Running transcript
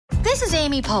This is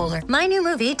Amy Poehler. My new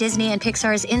movie, Disney and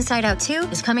Pixar's Inside Out 2,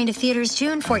 is coming to theaters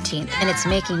June 14th, and it's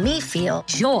making me feel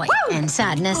joy and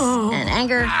sadness and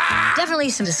anger, definitely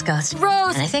some disgust, and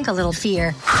I think a little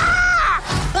fear.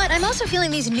 But I'm also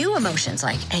feeling these new emotions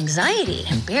like anxiety,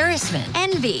 embarrassment,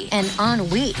 envy, and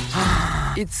ennui.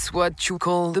 It's what you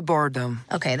call the boredom.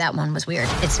 Okay, that one was weird.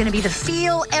 It's gonna be the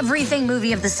feel everything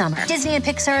movie of the summer. Disney and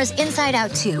Pixar's Inside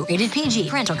Out 2, rated PG.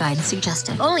 Parental guidance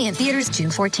suggested. Only in theaters June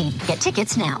 14th. Get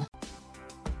tickets now.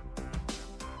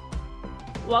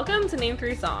 Welcome to Name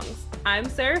 3 Songs. I'm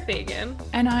Sarah Fagan.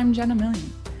 And I'm Jenna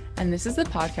Millian. And this is the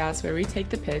podcast where we take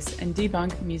the piss and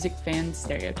debunk music fan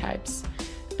stereotypes.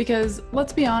 Because,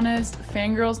 let's be honest,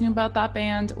 fangirls knew about that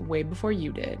band way before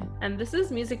you did. And this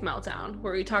is Music Meltdown,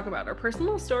 where we talk about our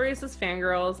personal stories as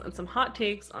fangirls and some hot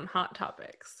takes on hot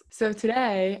topics. So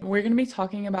today, we're going to be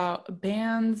talking about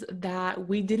bands that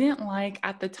we didn't like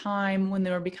at the time when they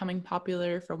were becoming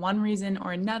popular for one reason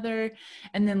or another.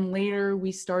 And then later,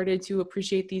 we started to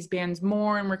appreciate these bands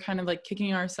more, and we're kind of like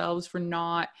kicking ourselves for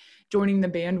not joining the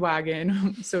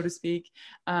bandwagon, so to speak,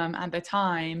 at the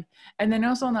time. And then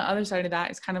also on the other side of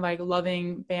that is kind of like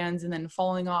loving bands and then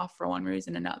falling off for one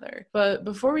reason or another. But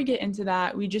before we get into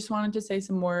that, we just wanted to say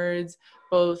some words,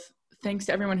 both thanks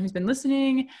to everyone who's been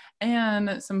listening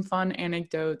and some fun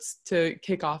anecdotes to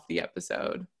kick off the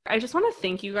episode. I just want to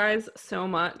thank you guys so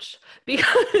much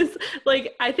because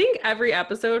I think every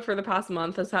episode for the past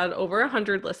month has had over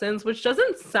 100 listens, which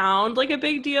doesn't sound like a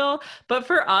big deal, but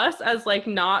for us as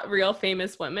not real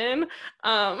famous women,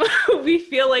 we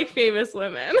feel like famous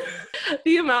women.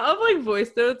 The amount of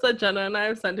voice notes that Jenna and I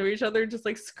have sent to each other, just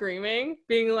screaming,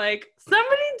 being like,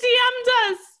 somebody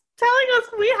DM'd us telling us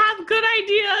we have good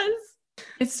ideas.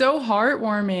 It's so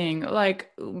heartwarming.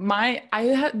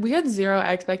 We had zero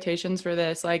expectations for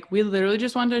this. We literally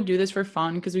just wanted to do this for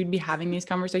fun because we'd be having these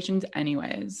conversations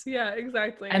anyways. Yeah,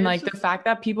 exactly. And the fact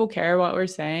that people care what we're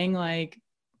saying,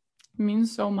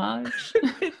 means so much.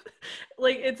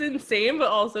 It's insane, but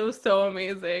also so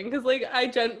amazing. Because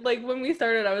when we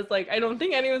started, I was like, I don't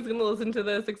think anyone's gonna listen to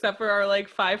this except for our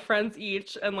 5 friends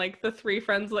each and the 3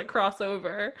 friends that cross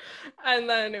over. And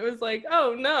then it was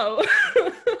oh no.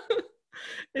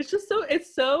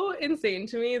 It's so insane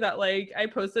to me that I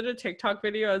posted a TikTok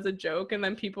video as a joke and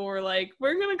then people were like,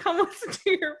 we're gonna come listen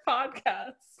to your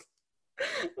podcast.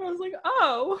 And I was like,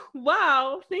 oh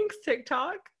wow, thanks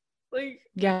TikTok.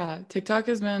 Yeah, TikTok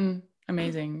has been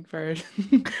amazing for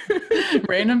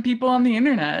random people on the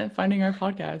internet finding our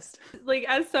podcast.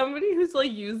 As somebody who's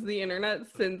used the internet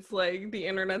since the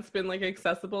internet's been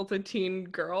accessible to teen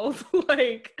girls,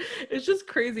 it's just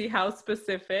crazy how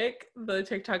specific the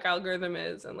TikTok algorithm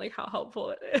is and how helpful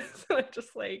it is. I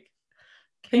just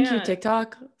thank you,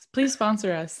 TikTok. Please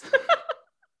sponsor us.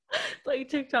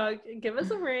 TikTok, give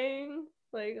us a ring.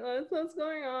 What's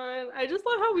going on? I just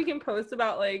love how we can post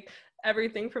about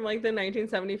everything from the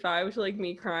 1975 to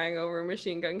me crying over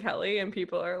Machine Gun Kelly, and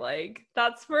people are like,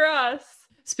 that's for us.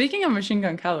 Speaking of Machine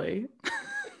Gun Kelly,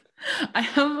 I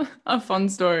have a fun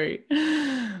story.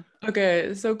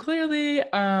 Okay, so clearly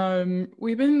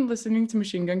we've been listening to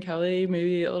Machine Gun Kelly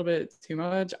maybe a little bit too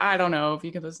much. I don't know if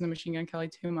you could listen to Machine Gun Kelly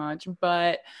too much,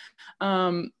 but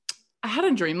I had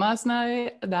a dream last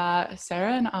night that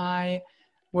Sarah and I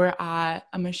were at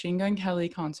a Machine Gun Kelly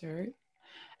concert,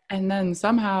 and then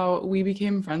somehow we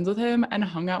became friends with him and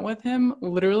hung out with him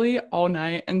literally all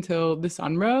night until the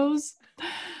sun rose.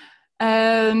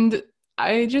 And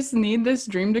I just need this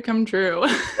dream to come true.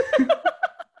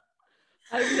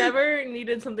 I've never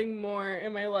needed something more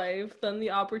in my life than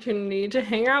the opportunity to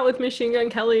hang out with Machine Gun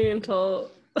Kelly until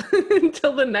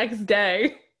the next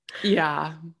day.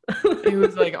 Yeah, it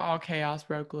was all chaos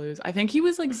broke loose. I think he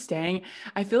was staying,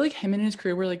 I feel like him and his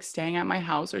crew were staying at my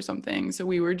house or something, so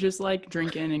we were just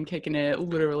drinking and kicking it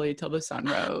literally till the sun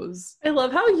rose. I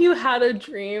love how you had a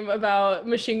dream about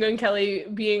Machine Gun Kelly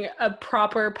being a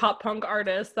proper pop punk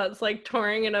artist that's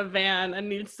touring in a van and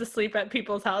needs to sleep at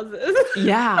people's houses.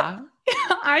 Yeah.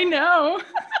 I know,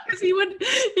 because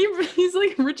he's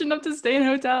rich enough to stay in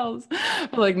hotels,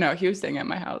 but no, he was staying at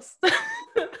my house.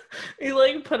 He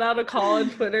put out a call on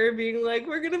Twitter being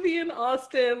we're gonna be in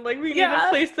Austin, we need a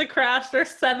place to crash, there's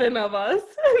 7 of us,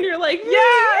 and you're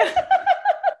yeah.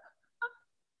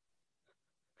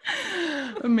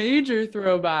 A major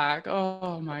throwback.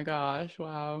 Oh my gosh,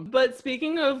 wow. But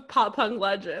speaking of pop punk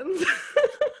legends,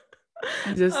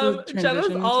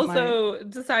 Jenna's also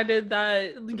decided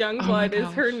that Youngblood is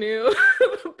her new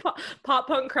pop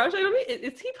punk crush. I don't mean,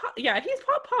 is he pop? Yeah, he's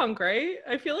pop punk, right?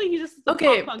 I feel like he just has a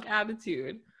pop punk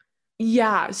attitude.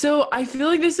 Yeah, so I feel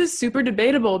like this is super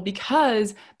debatable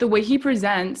because the way he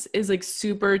presents is like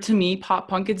super, to me, pop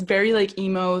punk. It's very like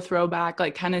emo throwback,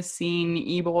 like kind of scene,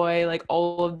 e-boy, like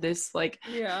all of this like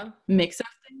Yeah. mix of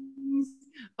things.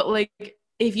 But like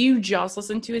if you just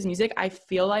listen to his music, I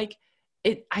feel like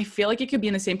it could be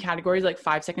in the same category as like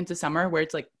 5 Seconds of Summer, where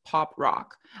it's like pop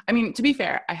rock. I mean, to be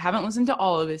fair, I haven't listened to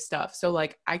all of his stuff, so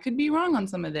like I could be wrong on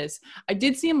some of this. I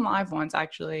did see him live once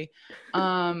actually.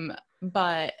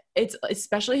 But it's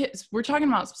especially we're talking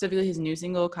about specifically his new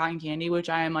single Cotton Candy, which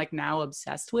I am like now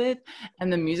obsessed with,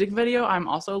 and the music video I'm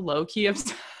also low-key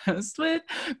obsessed with,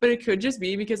 but it could just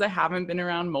be because I haven't been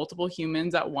around multiple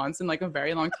humans at once in like a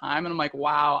very long time, and I'm like,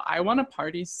 wow, I want to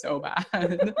party so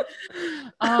bad.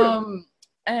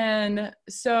 And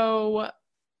so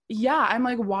yeah, I'm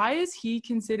like, why is he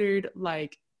considered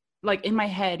like in my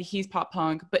head he's pop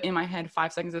punk, but in my head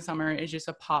 5 Seconds of Summer is just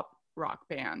a pop rock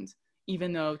band,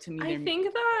 even though to me I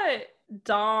think that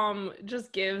Dom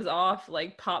just gives off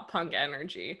like pop punk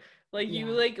energy. Like you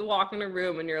like walk in a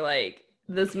room and you're like,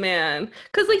 this man,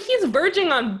 because like he's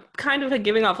verging on kind of like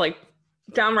giving off like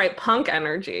downright punk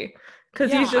energy. Because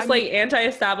he's just like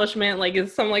anti-establishment, like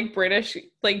is some like British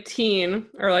like teen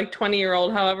or like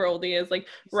 20-year-old, however old he is, like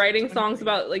writing songs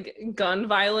about like gun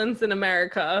violence in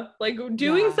America, like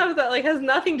doing stuff that like has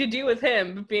nothing to do with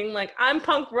him, but being like, I'm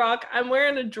punk rock, I'm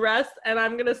wearing a dress, and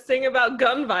I'm gonna sing about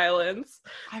gun violence.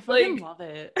 I fucking love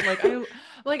it.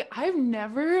 Like I've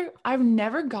never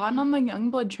gotten on the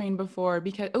Youngblood train before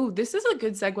because this is a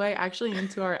good segue actually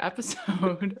into our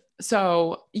episode.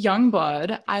 So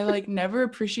Youngblood, I like never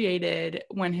appreciated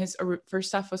when his first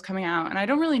stuff was coming out, and I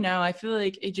don't really know. I feel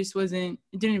like it didn't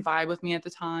vibe with me at the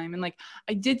time. And like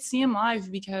I did see him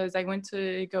live because I went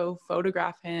to go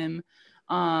photograph him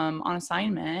on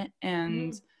assignment,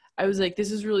 and I was like,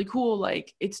 this is really cool.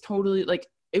 Like it's totally like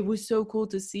it was so cool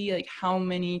to see like how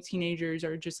many teenagers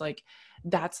are just like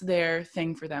that's their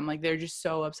thing for them. Like they're just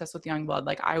so obsessed with Youngblood.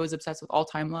 Like I was obsessed with All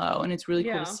Time Low, and it's really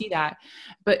cool to see that.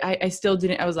 But I still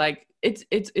didn't. I was like,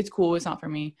 it's cool. It's not for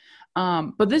me.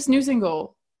 But this new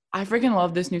single, I freaking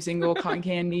love this new single, Cotton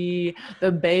Candy.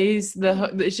 The bass,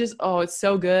 it's just it's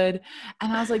so good.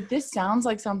 And I was like, this sounds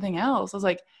like something else. I was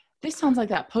like, this sounds like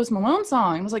that Post Malone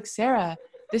song. I was like, Sarah,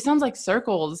 this sounds like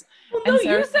Circles. Well, no,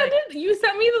 you said it. You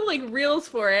sent me the like reels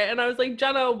for it, and I was like,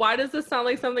 Jenna, why does this sound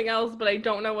like something else? But I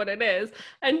don't know what it is.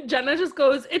 And Jenna just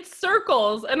goes, "It's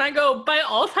Circles," and I go, "By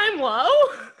All Time Low."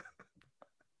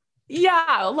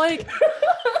 Yeah, like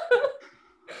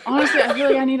honestly, I feel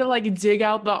like I need to like dig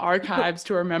out the archives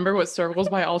to remember what Circles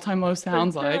by All Time Low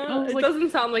sounds like. It doesn't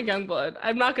sound like Youngblood.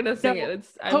 I'm not gonna sing it.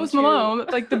 It's Post Malone,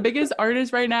 like the biggest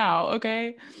artist right now.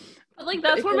 Okay. Like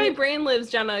that's where my brain lives,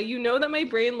 Jenna. You know that my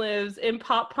brain lives in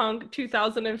pop punk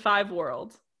 2005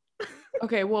 world.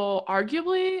 Okay, well,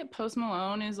 arguably Post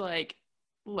Malone is like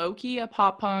low-key a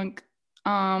pop punk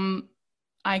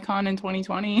icon in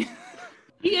 2020.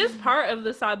 He is part of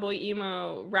the sad boy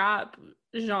emo rap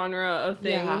genre of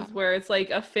things where it's like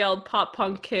a failed pop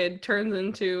punk kid turns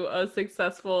into a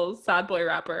successful sad boy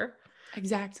rapper.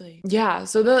 Exactly. Yeah,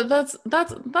 so that's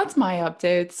my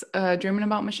updates. Dreaming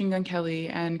about Machine Gun Kelly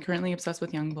and currently obsessed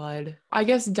with Youngblood. I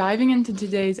guess diving into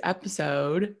today's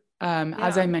episode,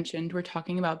 as I mentioned, we're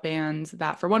talking about bands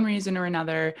that for one reason or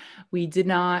another, we did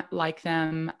not like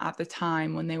them at the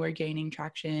time when they were gaining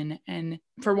traction. And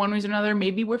for one reason or another,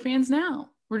 maybe we're fans now.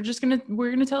 We're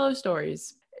gonna tell those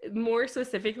stories. More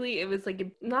specifically, it was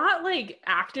like not like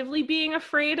actively being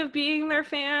afraid of being their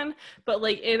fan, but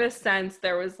like in a sense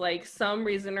there was like some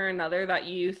reason or another that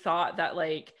you thought that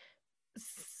like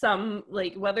some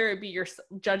like whether it be you're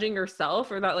judging yourself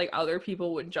or that like other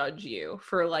people would judge you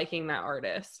for liking that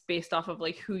artist based off of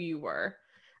like who you were.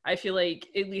 I feel like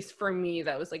at least for me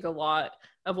that was like a lot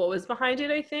of what was behind it.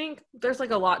 I think there's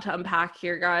like a lot to unpack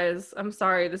here, guys. I'm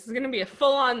sorry, this is going to be a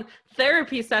full-on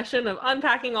therapy session of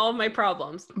unpacking all of my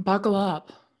problems. Buckle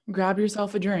up, grab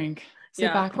yourself a drink,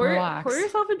 sit back and relax, pour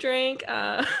yourself a drink,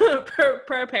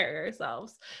 prepare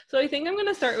yourselves. So I think I'm going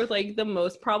to start with like the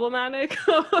most problematic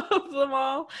of them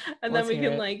all, and then we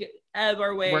can like work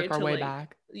our way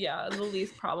back. Yeah, the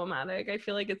least problematic. I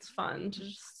feel like it's fun to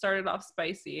just start it off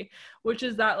spicy, which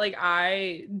is that like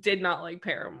I did not like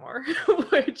Paramore,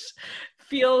 which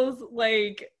feels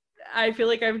like I feel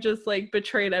like I've just like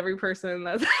betrayed every person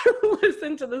that's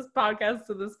listened to this podcast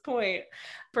to this point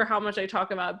for how much I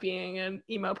talk about being an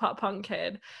emo pop punk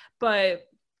kid. And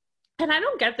I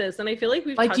don't get this, and I feel like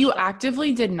we've like you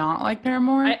actively did not like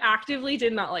Paramore? I actively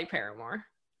did not like Paramore.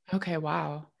 Okay,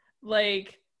 wow.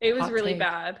 Like it was really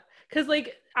bad. because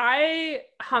like I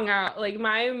hung out, like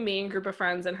my main group of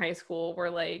friends in high school were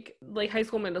like high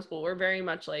school, middle school were very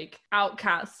much like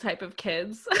outcast type of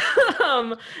kids.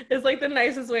 Is like the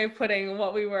nicest way of putting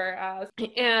what we were as.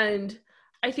 And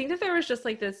I think that there was just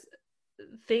like this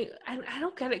thing, I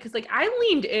don't get it, because like I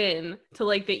leaned in to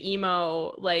like the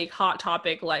emo like Hot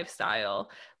Topic lifestyle,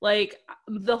 like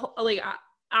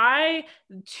I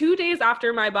 2 days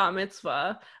after my bat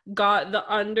mitzvah got the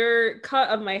undercut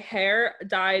of my hair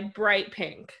dyed bright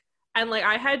pink, and like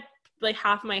I had like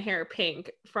half my hair pink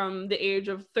from the age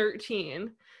of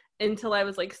 13 until I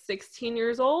was like 16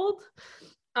 years old.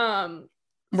 We're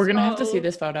gonna have to see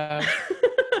this photo.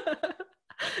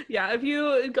 Yeah, if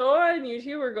you go on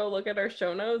YouTube or go look at our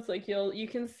show notes, like you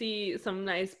can see some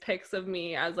nice pics of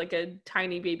me as like a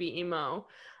tiny baby emo.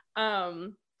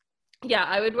 Yeah,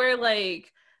 I would wear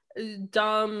like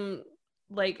dumb,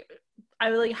 like I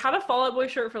would like have a Fall Out Boy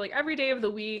shirt for like every day of the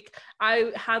week.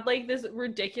 I had like this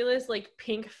ridiculous like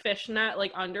pink fishnet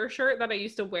like undershirt that I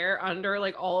used to wear under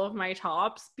like all of my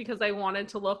tops because I wanted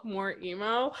to look more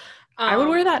emo. I would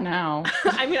wear that now.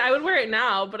 I mean, I would wear it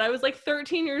now, but I was like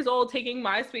 13 years old taking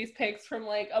MySpace pics from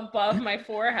like above my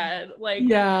forehead. Like,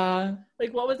 yeah,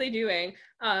 like what was I doing?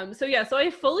 So I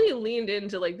fully leaned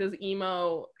into like this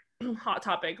emo Hot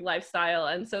Topic lifestyle,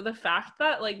 and so the fact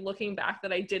that like looking back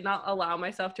that I did not allow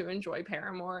myself to enjoy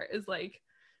Paramore is like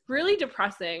really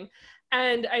depressing.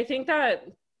 And I think that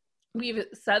we've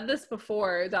said this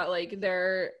before, that like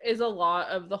there is a lot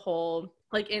of the whole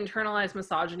like internalized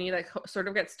misogyny that sort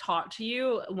of gets taught to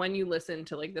you when you listen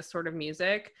to like this sort of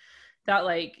music, that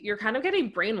like you're kind of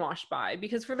getting brainwashed by,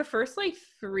 because for the first like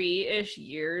 3-ish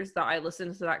years that I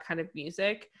listened to that kind of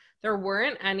music, there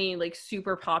weren't any like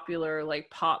super popular like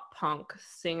pop punk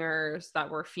singers that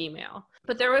were female.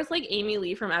 But there was like Amy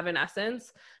Lee from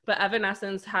Evanescence, but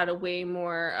Evanescence had a way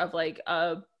more of like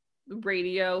a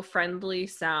radio friendly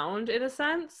sound in a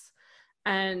sense.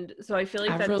 And so I feel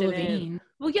like Avril that Lavigne. didn't.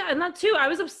 Well, yeah, and that too. I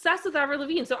was obsessed with Avril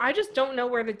Lavigne. So I just don't know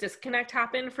where the disconnect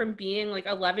happened from being like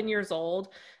 11 years old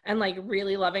and like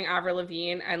really loving Avril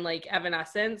Lavigne and like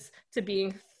Evanescence to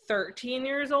being 13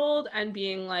 years old and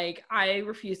being like, I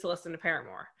refuse to listen to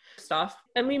Paramore stuff.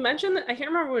 And we mentioned that, I can't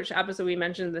remember which episode we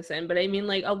mentioned this in, but I mean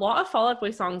like a lot of Fall Out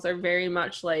Boy songs are very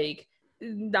much like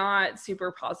not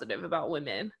super positive about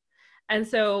women. And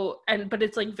so, but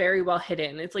it's like very well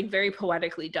hidden. It's like very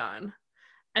poetically done.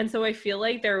 And so I feel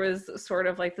like there was sort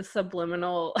of like the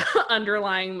subliminal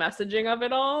underlying messaging of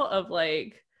it all, of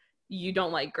like, you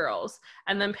don't like girls.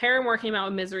 And then Paramore came out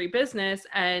with Misery Business,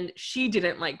 and she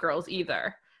didn't like girls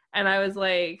either. And I was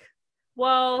like,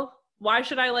 well, why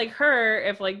should I like her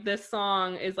if like this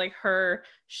song is like her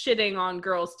shitting on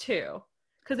girls too?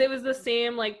 Because it was the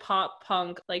same like pop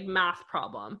punk like math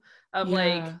problem of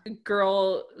like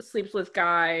girl sleeps with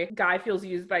guy feels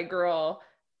used by girl,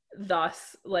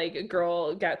 thus like a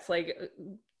girl gets like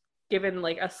given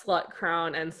like a slut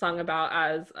crown and sung about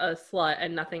as a slut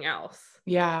and nothing else.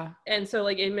 Yeah. And so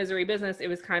like in Misery Business, it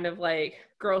was kind of like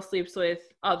girl sleeps with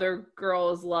other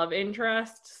girls' love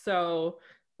interest. So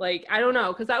like, I don't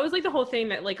know, because that was like the whole thing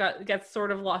that like gets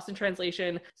sort of lost in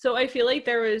translation. So I feel like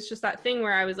there was just that thing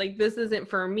where I was like, this isn't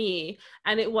for me.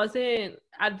 And it wasn't,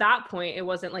 at that point, it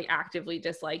wasn't like actively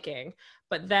disliking.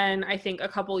 But then I think a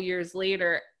couple years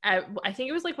later, I think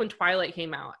it was like when Twilight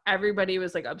came out, everybody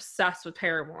was like obsessed with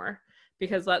Paramore,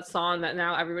 because that song that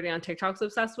now everybody on TikTok's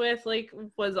obsessed with, like,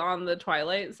 was on the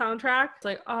Twilight soundtrack. It's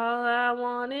like, all I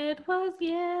wanted was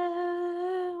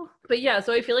you. But yeah,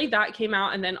 so I feel like that came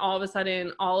out, and then all of a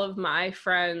sudden, all of my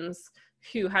friends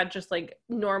who had just like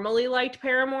normally liked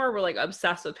Paramore were like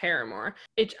obsessed with Paramore.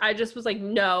 I just was like,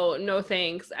 no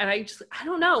thanks. And I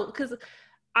don't know, because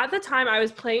at the time I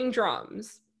was playing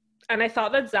drums, and I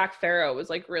thought that Zach Farrow was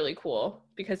like really cool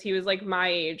because he was like my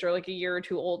age or like a year or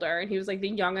two older, and he was like the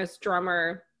youngest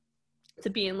drummer to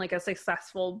be in like a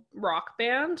successful rock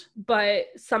band. But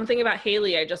something about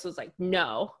Haley, I just was like,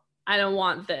 no, I don't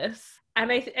want this.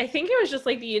 And I think it was just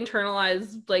like the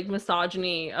internalized like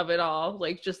misogyny of it all,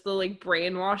 like just the like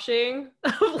brainwashing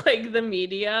of like the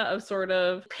media of sort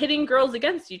of pitting girls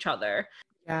against each other.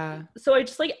 Yeah. So I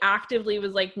just like actively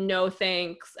was like, no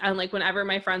thanks. And like whenever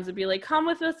my friends would be like, come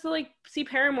with us to like see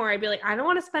Paramore, I'd be like, I don't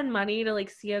want to spend money to like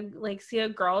see a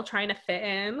girl trying to fit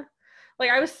in. Like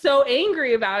I was so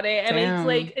angry about it. And Damn. It's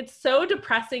like, it's so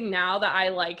depressing now that I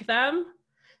like them,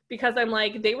 because I'm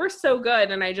like, they were so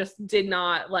good and I just did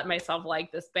not let myself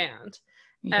like this band.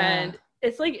 Yeah. And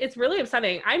it's like, it's really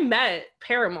upsetting. I met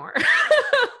Paramore.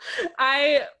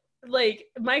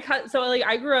 So like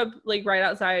I grew up like right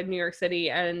outside New York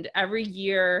City, and every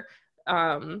year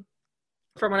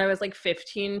from when I was like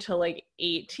 15 to like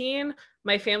 18,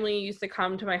 my family used to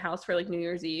come to my house for like New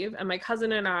Year's Eve, and my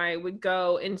cousin and I would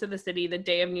go into the city the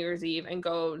day of New Year's Eve and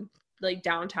go like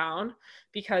downtown,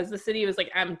 because the city was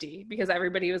like empty because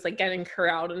everybody was like getting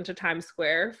corralled into Times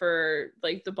Square for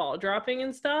like the ball dropping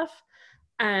and stuff.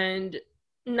 And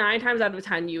 9 times out of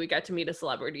 10 you would get to meet a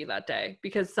celebrity that day,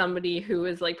 because somebody who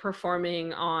is like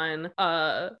performing on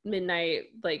a midnight,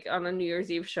 like on a New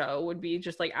Year's Eve show, would be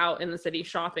just like out in the city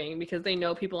shopping because they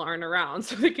know people aren't around,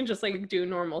 so they can just like do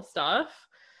normal stuff.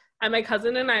 And my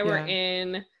cousin and I were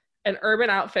in an Urban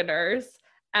Outfitters,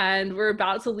 and we're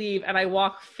about to leave, and I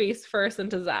walk face first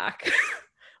into Zach.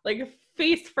 Like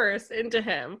face first into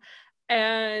him.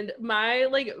 And my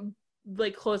like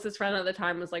closest friend at the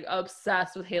time was like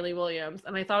obsessed with Hayley Williams,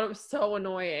 and I thought it was so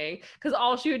annoying because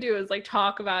all she would do is like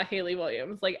talk about Hayley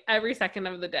Williams like every second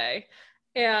of the day.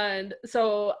 And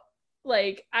so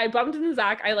like I bumped into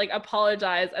Zach, I like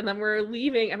apologized, and then we're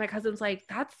leaving, and my cousin's like,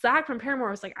 "That's Zach from Paramore."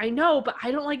 I was like, "I know, but I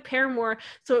don't like Paramore,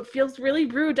 so it feels really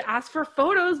rude to ask for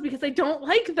photos because I don't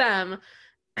like them."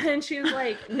 And she was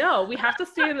like, "No, we have to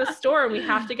stay in the store and we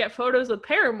have to get photos with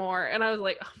Paramore." And I was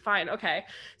like, oh, fine, okay.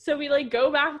 So we like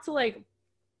go back to like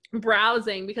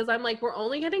browsing, because I'm like, we're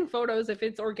only getting photos if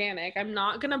it's organic. I'm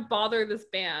not gonna bother this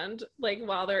band like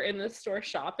while they're in the store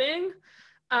shopping.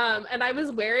 And I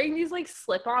was wearing these like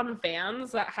slip-on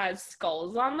Vans that had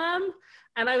skulls on them,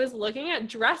 and I was looking at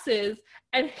dresses,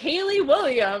 and Hayley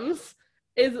Williams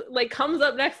is like comes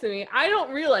up next to me. I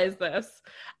don't realize this.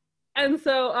 And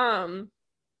so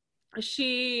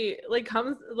she like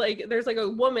comes, like there's like a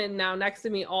woman now next to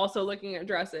me also looking at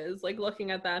dresses, like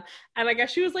looking at them, and I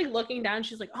guess she was like looking down.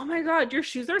 She's like, "Oh my god, your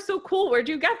shoes are so cool, where'd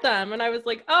you get them?" And I was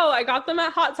like, "Oh, I got them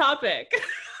at Hot Topic."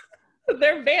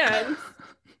 They're Vans.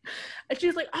 And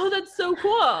she's like, "Oh, that's so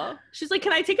cool." She's like,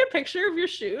 "Can I take a picture of your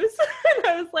shoes?" And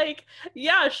I was like,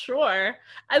 "Yeah, sure."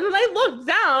 And then I looked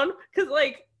down because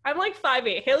like I'm like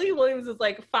 5'8". Hayley Williams is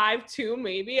like 5'2",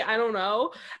 maybe, I don't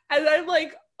know. And I'm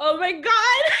like, oh my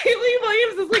god, Hayley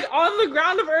Williams is like on the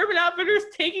ground of Urban Outfitters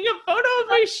taking a photo of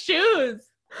my shoes.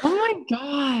 Oh my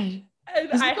god.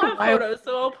 And I have photos,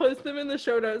 so I'll post them in the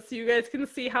show notes so you guys can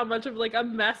see how much of like a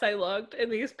mess I looked in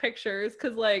these pictures,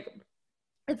 because like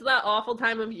it's that awful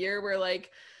time of year where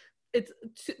like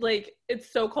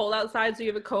it's so cold outside, so you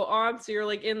have a coat on, so you're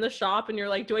like in the shop and you're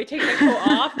like, do I take my coat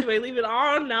off? Do I leave it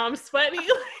on? Now I'm sweaty.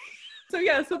 So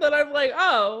yeah, so then I'm like,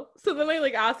 oh. So then I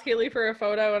like asked Hayley for a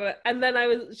photo, and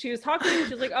then she was talking to me,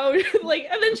 she's like, oh, like,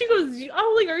 and then she goes,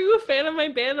 oh, like, are you a fan of my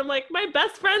band? I'm like, my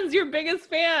best friend's your biggest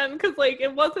fan, because like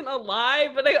it wasn't a lie,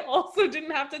 but I also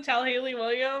didn't have to tell Hayley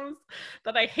Williams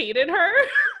that I hated her.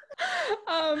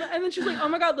 And then she's like, oh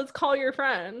my god, let's call your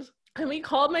friend. And we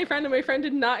called my friend, and my friend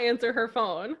did not answer her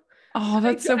phone. Oh,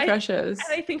 that's so precious.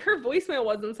 And I think her voicemail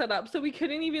wasn't set up, so we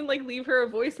couldn't even like leave her a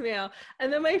voicemail.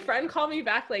 And then my friend called me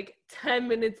back like 10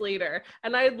 minutes later,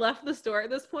 and I had left the store at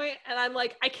this point, and I'm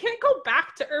like, I can't go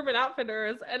back to Urban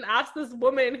Outfitters and ask this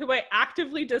woman who I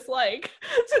actively dislike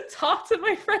to talk to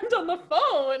my friend on the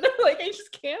phone. Like, I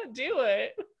just can't do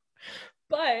it.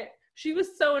 But she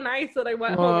was so nice that I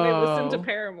went home and I listened to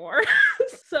Paramore.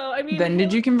 So, I mean... Then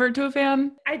did you convert to a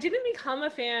fan? I didn't become a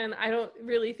fan, I don't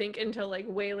really think, until like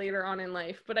way later on in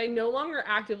life, but I no longer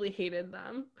actively hated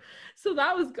them. So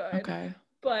that was good. Okay.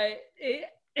 But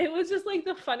it was just like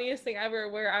the funniest thing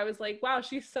ever, where I was like, wow,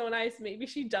 she's so nice. Maybe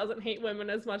she doesn't hate women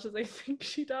as much as I think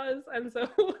she does. And so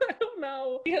I don't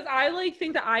know. Because I like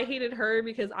think that I hated her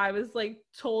because I was like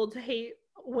told to hate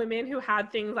women who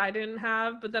had things I didn't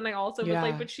have, but then I also was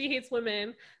like, but she hates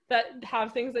women that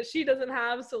have things that she doesn't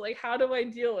have, so like how do I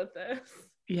deal with this?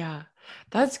 Yeah,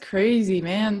 that's crazy,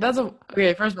 man.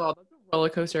 Okay, first of all, that's a roller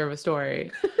coaster of a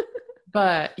story.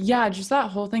 But yeah, just that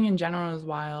whole thing in general is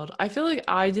wild. I feel like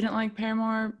I didn't like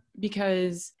Paramore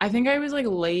because I think I was like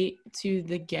late to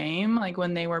the game. Like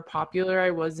when they were popular, I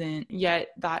wasn't yet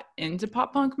that into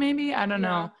pop punk, maybe, I don't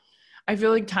know. I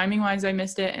feel like timing wise I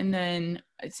missed it. And then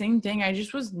same thing, I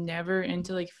just was never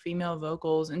into like female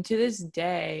vocals, and to this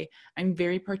day I'm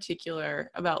very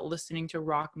particular about listening to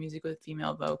rock music with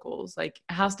female vocals. Like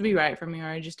it has to be right for me or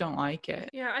I just don't like it.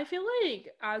 Yeah, I feel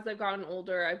like as I've gotten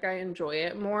older I enjoy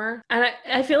it more, and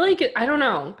I feel like I don't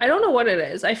know what it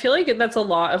is. I feel like that's a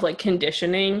lot of like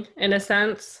conditioning in a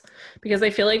sense, because I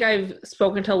feel like I've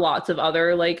spoken to lots of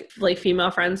other like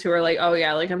female friends who are like, oh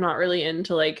yeah, like I'm not really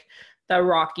into like the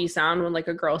rocky sound when like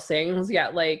a girl sings,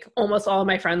 yet like almost all of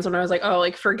my friends, when I was like, oh,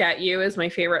 like Forget You is my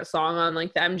favorite song on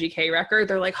like the MGK record,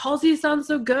 they're like, Halsey sounds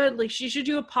so good, like she should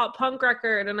do a pop punk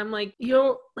record. And I'm like, you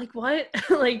don't like what?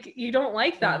 Like you don't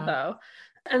like that though.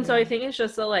 And so I think it's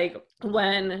just that, like,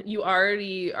 when you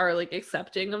already are like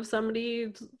accepting of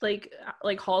somebody like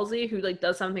Halsey, who like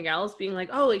does something else, being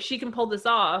like, oh, like she can pull this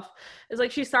off, it's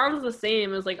like she sounds the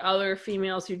same as like other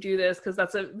females who do this, because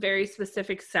that's a very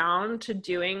specific sound to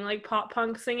doing like pop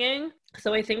punk singing.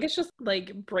 So I think it's just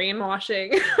like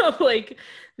brainwashing of like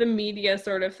the media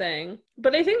sort of thing.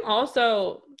 But I think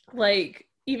also, like,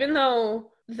 even though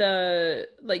the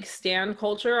like stan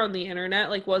culture on the internet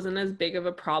like wasn't as big of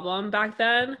a problem back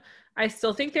then, I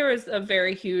still think there was a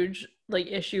very huge like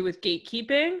issue with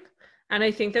gatekeeping. And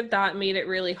I think that made it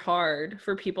really hard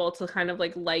for people to kind of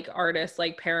like artists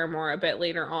like Paramore a bit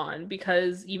later on,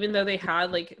 because even though they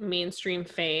had like mainstream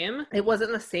fame, it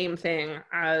wasn't the same thing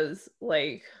as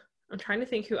like, I'm trying to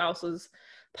think who else was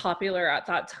popular at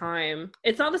that time.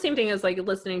 It's not the same thing as like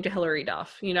listening to Hilary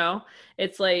Duff, you know?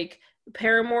 It's like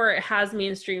Paramore has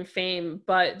mainstream fame,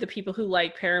 but the people who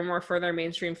like Paramore for their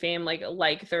mainstream fame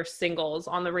like their singles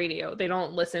on the radio. They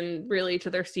don't listen really to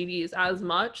their CDs as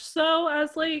much so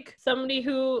as like somebody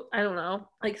who, I don't know,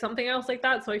 like something else like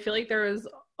that. So I feel like there is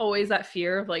always that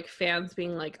fear of like fans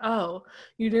being like, oh,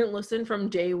 you didn't listen from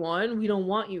day one, we don't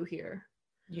want you here.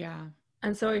 Yeah.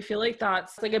 And so I feel like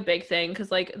that's like a big thing, because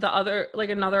like the other,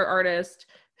 like another artist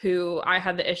who I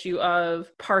had the issue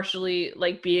of partially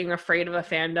like being afraid of a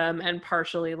fandom and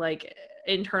partially like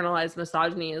internalized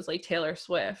misogyny is like Taylor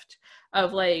Swift.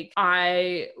 Of like,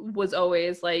 I was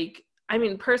always like, I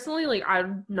mean, personally, like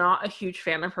I'm not a huge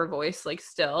fan of her voice, like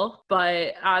still,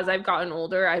 but as I've gotten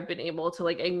older, I've been able to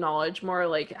like acknowledge more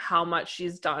like how much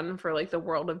she's done for like the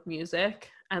world of music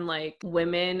and like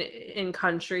women in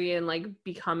country and like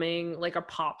becoming like a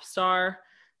pop star,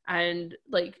 and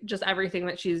like just everything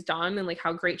that she's done and like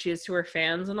how great she is to her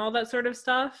fans and all that sort of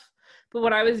stuff. But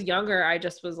when I was younger, I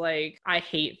just was like, I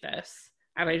hate this.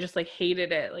 And I just like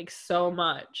hated it like so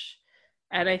much.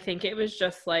 And I think it was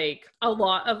just like a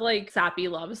lot of like sappy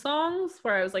love songs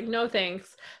where I was like, no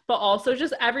thanks. But also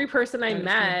just every person I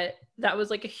met that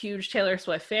was like a huge Taylor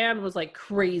Swift fan was like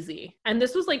crazy. And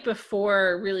this was like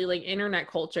before really like internet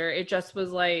culture. It just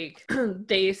was like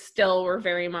they still were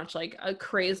very much like a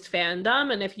crazed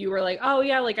fandom. And if you were like, oh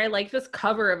yeah, like I like this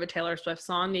cover of a Taylor Swift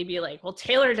song, they'd be like, well,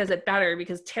 Taylor does it better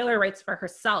because Taylor writes for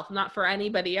herself, not for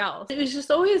anybody else. It was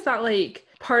just always that like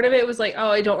part of it was like,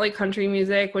 oh, I don't like country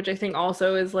music, which I think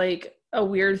also is like a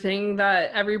weird thing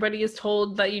that everybody is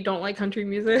told, that you don't like country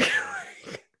music.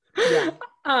 Yeah.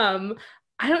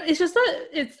 It's just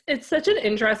that it's such an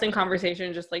interesting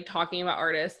conversation, just like talking about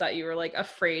artists that you were like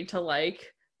afraid to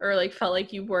like, or like felt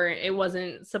like it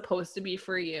wasn't supposed to be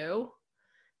for you.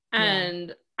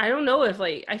 And I don't know if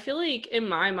like, I feel like in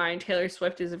my mind, Taylor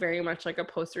Swift is very much like a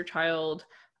poster child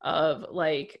of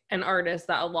like an artist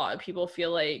that a lot of people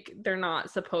feel like they're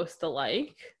not supposed to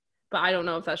like. But I don't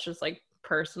know if that's just like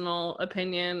personal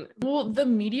opinion. Well, the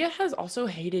media has also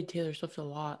hated Taylor Swift a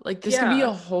lot. Like this could be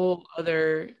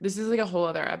this is like a whole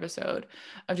other episode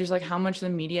of just like how much the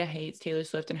media hates Taylor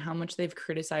Swift and how much they've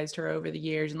criticized her over the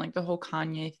years, and like the whole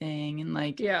Kanye thing, and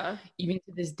like even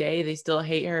to this day they still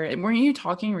hate her. And weren't you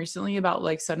talking recently about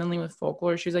like suddenly with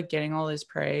Folklore she was like getting all this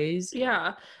praise?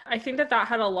 Yeah, I think that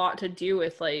had a lot to do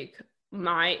with like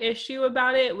my issue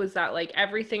about it, was that like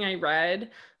everything I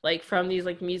read like from these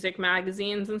like music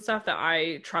magazines and stuff that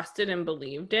I trusted and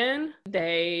believed in,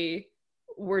 they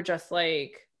were just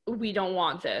like, we don't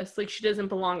want this, like she doesn't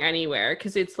belong anywhere,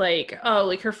 because it's like, oh,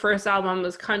 like her first album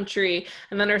was country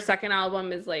and then her second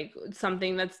album is like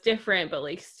something that's different but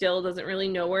like still doesn't really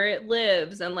know where it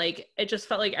lives. And like it just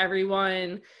felt like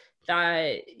everyone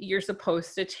that you're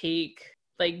supposed to take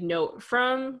like note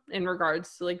from in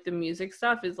regards to like the music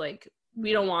stuff is like,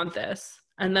 we don't want this.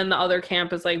 And then the other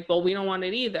camp is like, well, we don't want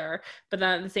it either. But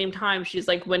then at the same time, she's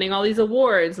like winning all these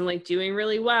awards and like doing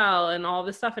really well and all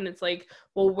this stuff. And it's like,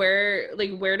 well, where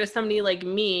does somebody like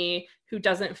me who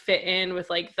doesn't fit in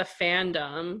with like the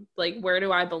fandom, like where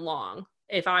do I belong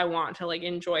if I want to like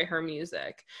enjoy her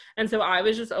music? And so I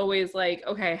was just always like,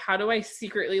 okay, how do I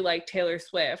secretly like Taylor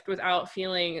Swift without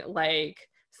feeling like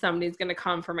somebody's going to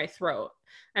come for my throat?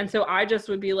 And so I just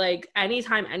would be like,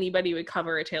 anytime anybody would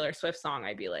cover a Taylor Swift song,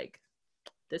 I'd be like,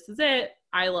 this is it.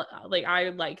 I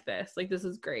like this. Like, this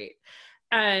is great.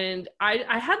 And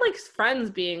I had like friends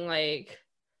being like,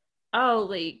 oh,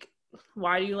 like,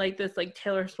 why do you like this like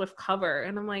Taylor Swift cover?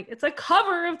 And I'm like, it's a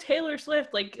cover of Taylor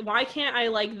Swift. Like, why can't I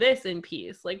like this in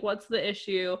peace? Like, what's the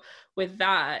issue with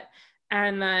that?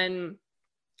 And then,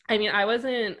 I mean, I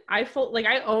own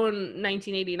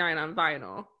 1989 on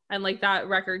vinyl. And like that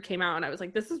record came out and I was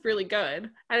like, this is really good.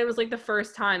 And it was like the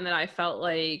first time that I felt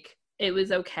like it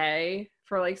was okay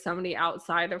for like somebody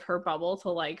outside of her bubble to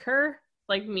like her.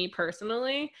 like me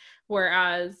personally,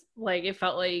 whereas like it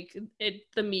felt like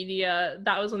the media,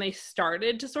 that was when they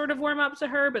started to sort of warm up to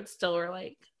her, but still were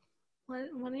like,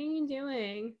 what are you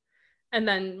doing? And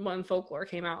then when Folklore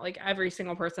came out, like every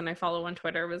single person I follow on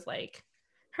Twitter was like,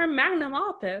 her magnum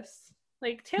opus,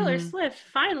 like Taylor Swift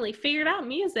finally figured out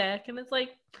music. And it's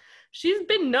like, she's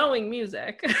been knowing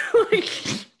music. Like,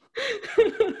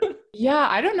 yeah,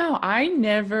 I don't know. I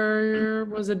never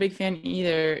was a big fan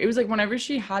either. It was like whenever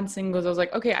she had singles, I was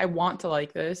like, okay, I want to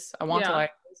like this. I want to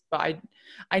like this, but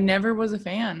I never was a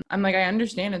fan. I'm like, I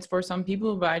understand it's for some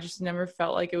people, but I just never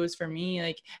felt like it was for me.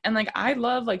 Like, and like, I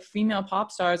love like female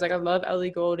pop stars. Like I love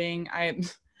Ellie Goulding. I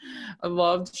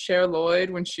loved Cher Lloyd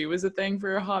when she was a thing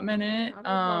for a hot minute.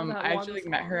 I actually like,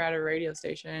 met her at a radio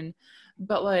station,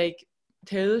 but like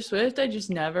Taylor Swift, I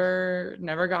just never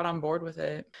got on board with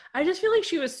it. I just feel like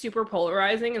she was super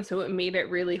polarizing, and so it made it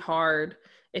really hard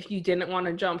if you didn't want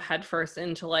to jump headfirst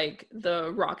into like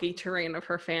the rocky terrain of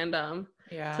her fandom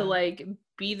to like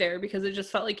be there, because it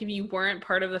just felt like if you weren't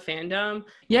part of the fandom.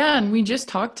 Yeah, and we just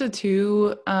talked to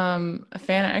two fan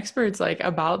experts like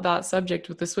about that subject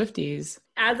with the Swifties.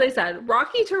 As I said,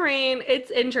 rocky terrain,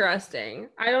 it's interesting.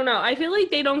 I don't know. I feel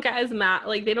like they don't get as mad.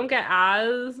 Like they don't get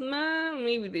as mad.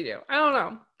 Maybe they do. I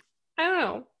don't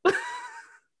know.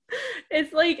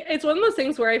 It's like, it's one of those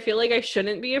things where I feel like I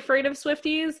shouldn't be afraid of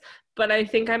Swifties, but I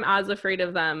think I'm as afraid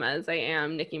of them as I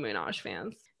am Nicki Minaj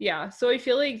fans. Yeah. So I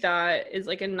feel like that is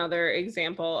like another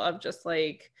example of just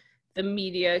like the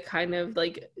media kind of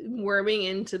like worming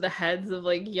into the heads of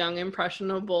like young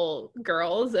impressionable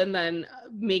girls and then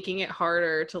making it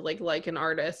harder to like an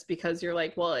artist, because you're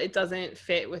like, well, it doesn't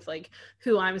fit with like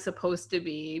who I'm supposed to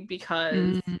be,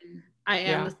 because I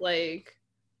am this like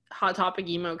Hot Topic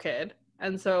emo kid,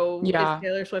 and so it's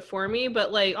Taylor Swift for me.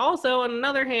 But like also on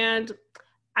another hand,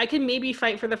 I can maybe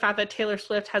fight for the fact that Taylor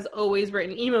Swift has always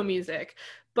written emo music,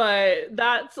 but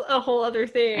that's a whole other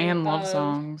thing. And love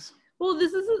songs. Well,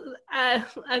 this is,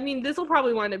 I mean, this will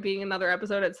probably wind up being another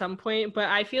episode at some point, but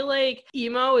I feel like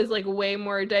emo is like way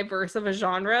more diverse of a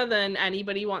genre than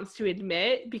anybody wants to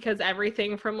admit, because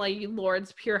everything from like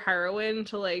Lord's Pure Heroine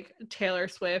to like Taylor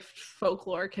Swift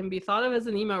Folklore can be thought of as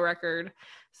an emo record.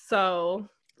 So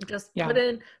just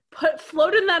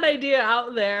floating that idea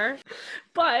out there.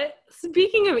 But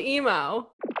speaking of emo.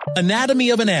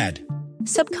 Anatomy of an ad.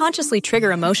 Subconsciously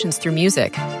trigger emotions through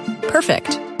music.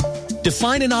 Perfect.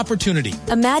 Define an opportunity.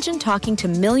 Imagine talking to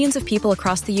millions of people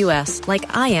across the U.S.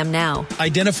 like I am now.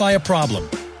 Identify a problem.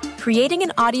 Creating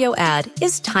an audio ad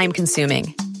is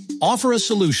time-consuming. Offer a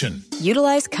solution.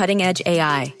 Utilize cutting-edge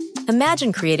AI.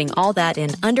 Imagine creating all that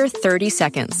in under 30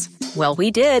 seconds. Well,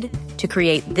 we did, to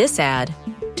create this ad.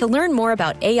 To learn more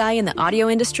about AI in the audio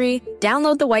industry,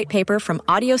 download the white paper from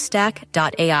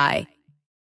audiostack.ai.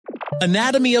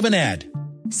 Anatomy of an ad.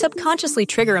 Subconsciously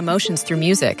trigger emotions through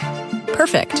music.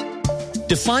 Perfect.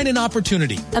 Define an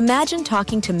opportunity. Imagine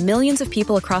talking to millions of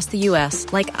people across the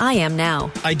U.S. like I am now.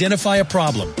 Identify a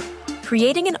problem.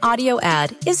 Creating an audio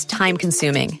ad is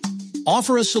time-consuming.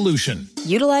 Offer a solution.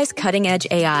 Utilize cutting-edge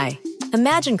AI.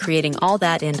 Imagine creating all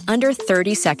that in under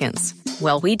 30 seconds.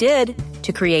 Well, we did,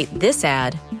 to create this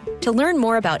ad. To learn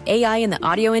more about AI in the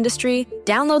audio industry,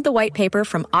 download the white paper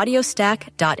from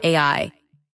audiostack.ai.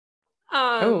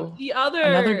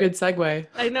 Another good segue.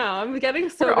 I know, I'm getting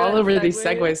so We're all over these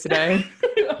segues today.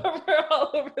 We're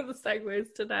all over the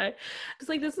segues today. It's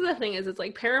like, this is the thing, is it's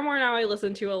like Paramore now I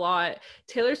listen to a lot.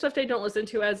 Taylor Swift I don't listen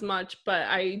to as much, but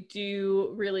I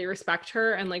do really respect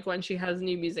her, and like when she has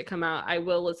new music come out, I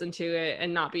will listen to it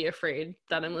and not be afraid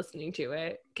that I'm listening to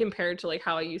it, compared to like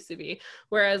how I used to be.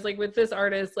 Whereas like with this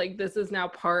artist, like this is now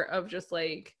part of just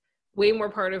like way more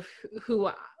part of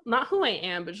not who I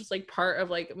am, but just like part of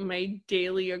like my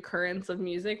daily occurrence of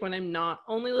music when I'm not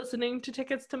only listening to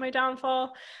Tickets to My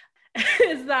Downfall,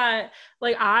 is that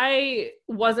like I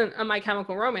wasn't a My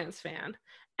Chemical Romance fan.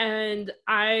 And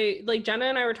I, like Jenna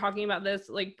and I were talking about this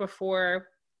like before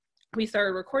we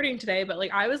started recording today, but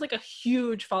like I was like a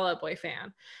huge Fall Out Boy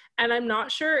fan. And I'm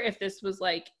not sure if this was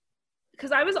like,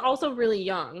 because I was also really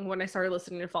young when I started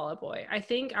listening to Fall Out Boy. I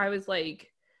think I was like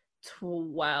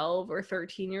 12 or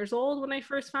 13 years old when I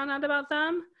first found out about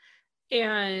them.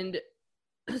 And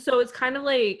so it's kind of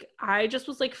like I just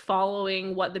was like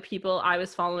following what the people I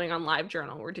was following on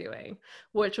LiveJournal were doing,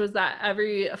 which was that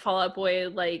every Fall Out Boy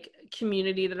like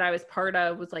community that I was part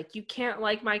of was like, you can't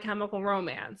like My Chemical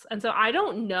Romance. And so I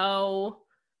don't know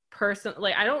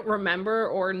like I don't remember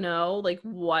or know like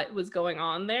what was going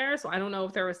on there. So I don't know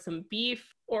if there was some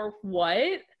beef or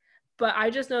what, but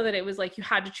I just know that it was like you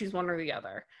had to choose one or the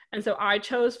other. And so I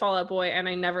chose Fall Out Boy, and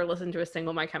I never listened to a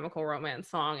single My Chemical Romance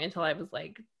song until I was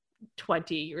like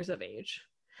 20 years of age.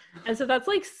 And so that's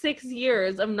like 6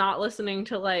 years of not listening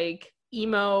to like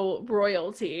emo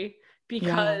royalty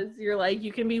because you're like,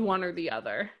 you can be one or the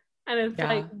other. And it's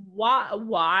like,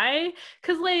 why?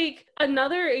 Because like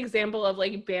another example of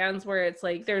like bands where it's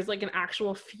like there's like an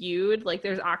actual feud, like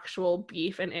there's actual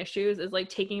beef and issues is like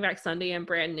Taking Back Sunday and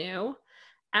Brand New.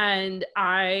 And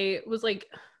I was like,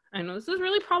 I know this is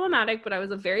really problematic, but I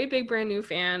was a very big Brand New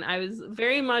fan. I was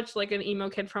very much like an emo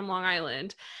kid from Long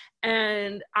Island.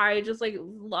 And I just like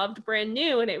loved Brand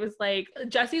New. And it was like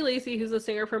Jesse Lacey, who's a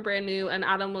singer from Brand New, and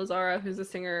Adam Lazzara, who's a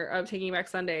singer of Taking Back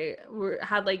Sunday,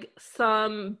 had like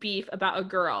some beef about a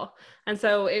girl. And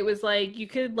so it was like you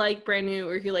could like Brand New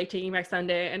or you could like Taking Back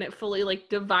Sunday, and it fully like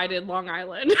divided Long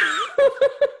Island.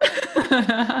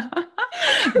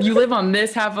 You live on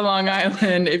this half of Long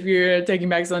Island if you're a Taking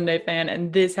Back Sunday fan,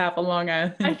 and this half of Long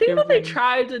Island. I think that they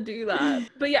tried to do that.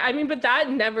 But yeah, I mean, but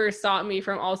that never stopped me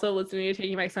from also listening to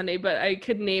Taking Back Sunday. But I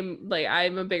could name, like,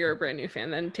 I'm a bigger Brand New fan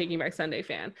than Taking Back Sunday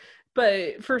fan.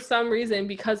 But for some reason,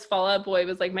 because Fall Out Boy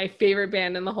was like my favorite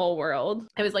band in the whole world,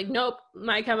 I was like, nope,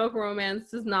 My Chemical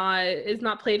Romance is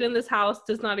not played in this house,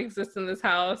 does not exist in this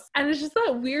house. And it's just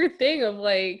that weird thing of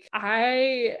like,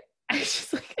 I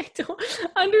just like, I don't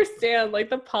understand like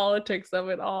the politics of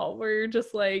it all, where you're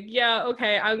just like, yeah,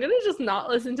 okay, I'm gonna just not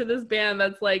listen to this band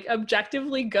that's like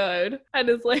objectively good and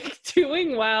is like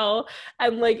doing well,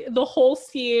 and like the whole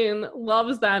scene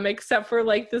loves them except for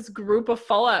like this group of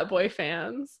Fall Out Boy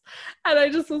fans. And I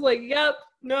just was like, yep,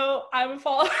 no, I'm a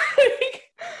Fall Out.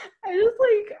 I just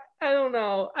like, I don't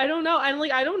know. And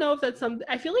like, I don't know if that's something,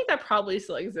 I feel like that probably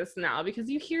still exists now, because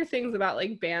you hear things about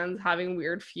like bands having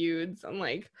weird feuds and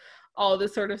like all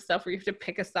this sort of stuff where you have to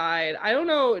pick a side. I don't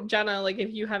know, Jenna, like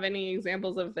if you have any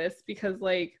examples of this, because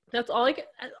like that's all I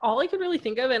could really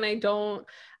think of. And I don't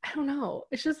know.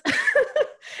 It's just,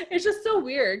 it's just so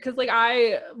weird. Cause like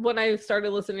when I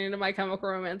started listening to My Chemical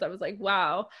Romance, I was like,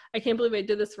 wow, I can't believe I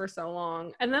did this for so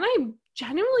long. And then I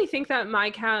genuinely think that My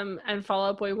Chem and Fall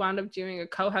Out Boy wound up doing a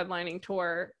co-headlining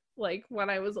tour like when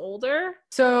I was older.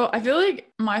 So I feel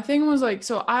like my thing was like,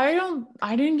 so I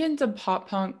didn't get into the pop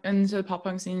punk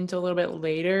scene until a little bit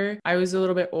later. I was a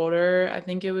little bit older. I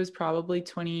think it was probably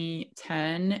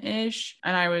 2010-ish,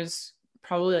 and I was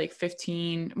probably like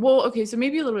 15. Well, okay, so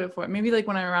maybe a little bit before, maybe like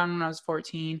when I was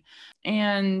 14.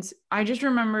 And I just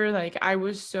remember like I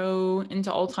was so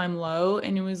into All Time Low,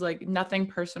 and it was like nothing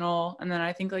personal. And then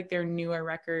I think like their newer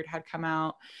record had come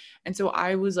out. And so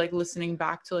I was like listening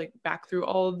back through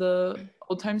all of the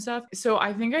old time stuff. So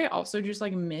I think I also just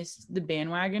like missed the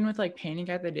bandwagon with like Panic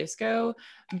at the Disco.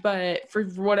 But for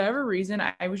whatever reason,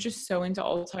 I was just so into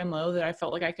All Time Low that I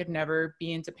felt like I could never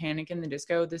be into Panic in the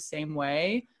Disco the same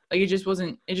way. Like it just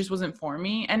wasn't for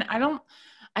me. And I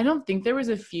don't think there was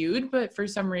a feud, but for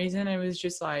some reason it was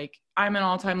just like, I'm an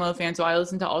All Time Low fan, so I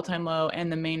listen to All Time Low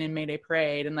and the Main and Mayday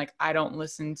Parade, and like I don't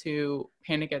listen to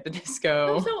Panic at the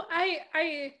Disco. So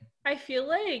I feel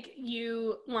like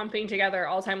you lumping together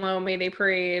All Time Low, Mayday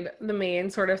Parade, the Main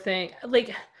sort of thing,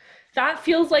 like that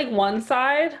feels like one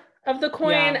side of the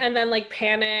coin, and then like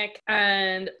Panic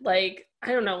and like,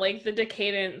 I don't know, like the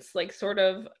Decadence, like sort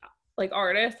of like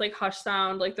artists like Hush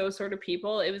Sound, like those sort of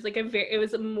people, it was like it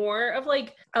was more of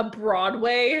like a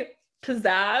Broadway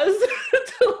pizzazz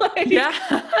to like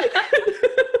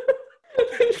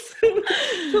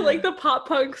to like the pop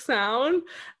punk sound.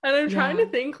 And I'm trying to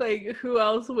think like who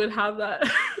else would have that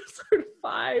sort of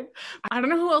vibe. I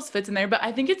don't know who else fits in there, but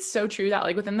I think it's so true that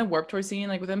like within the Warped Tour scene,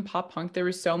 like within pop punk, there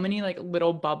was so many like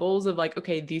little bubbles of like,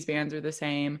 okay, these bands are the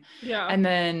same. Yeah. And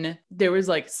then there was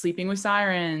like Sleeping with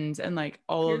Sirens and like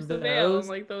all Pierce of the those. Veil,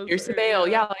 like those. Pierce the Veil.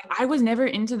 Yeah. Like I was never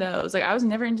into those. Like I was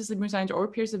never into Sleeping with Sirens or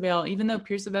Pierce the Veil, even though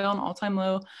Pierce the Veil and All Time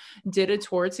Low did a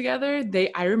tour together.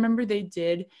 I remember they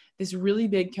did this really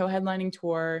big co-headlining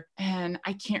tour, and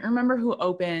I can't remember who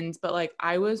opened, but like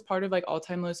I was part of like All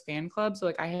Time Low's fan club, so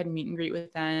like I had meet and greet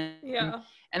with them. Yeah.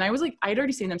 And I was like, I'd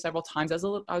already seen them several times. I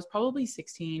was probably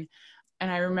 16,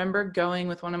 and I remember going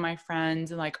with one of my friends,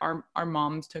 and like our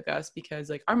moms took us because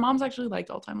like our moms actually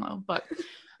liked All Time Low, but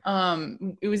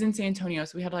it was in San Antonio,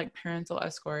 so we had like parental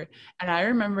escort. And I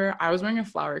remember I was wearing a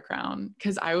flower crown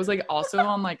because I was like also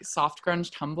on like soft grunge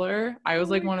Tumblr. I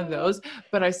was like one of those,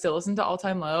 but I still listened to All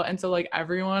Time Low. And so like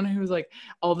everyone who was like,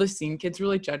 all the scene kids were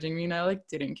like judging me, and I like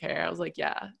didn't care. I was like,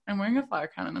 yeah, I'm wearing a flower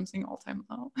crown and I'm singing All Time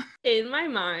Low. In my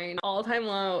mind, All Time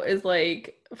Low is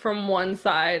like from one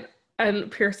side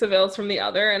and Pierce the Veil's from the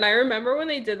other. And I remember when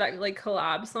they did that like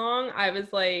collab song, I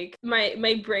was like,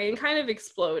 my brain kind of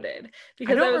exploded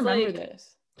because I was like,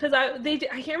 this. because I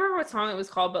can't remember what song it was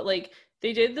called, but like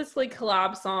they did this like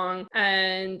collab song,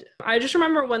 and I just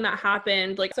remember when that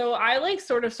happened. Like, so I like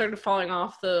sort of started falling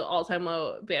off the All Time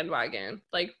Low bandwagon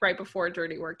like right before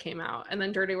Dirty Work came out, and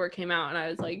then Dirty Work came out, and I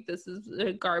was like, this is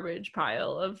a garbage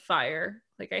pile of fire.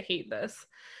 Like, I hate this.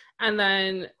 And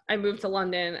then I moved to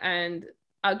London, and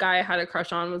a guy I had a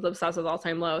crush on was obsessed with All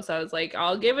Time Low. So I was like,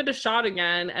 I'll give it a shot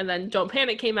again. And then Don't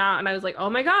Panic came out, and I was like, oh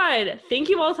my God, thank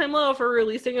you, All Time Low, for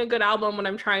releasing a good album when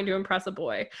I'm trying to impress a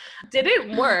boy.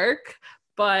 Didn't work,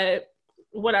 but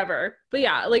whatever. But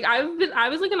yeah, like I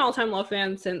was like an All Time Low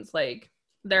fan since like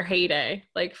their heyday,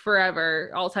 like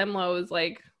forever. All Time Low is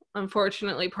like,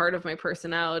 unfortunately, part of my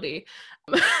personality.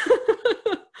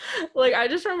 Like, I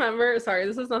just remember, sorry,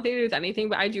 this has nothing to do with anything,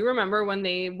 but I do remember when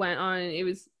they went on, it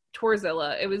was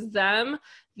Tourzilla. It was them,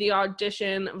 The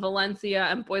Audition, Valencia,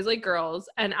 and Boys Like Girls,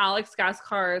 and Alex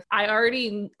Gaskarth.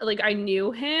 I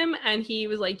knew him, and he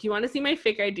was like, do you want to see my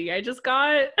fake ID I just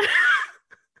got?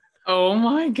 Oh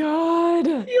my God.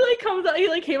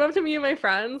 He came up to me and my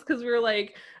friends, because we were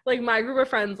like my group of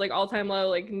friends, like All Time Low,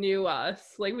 like knew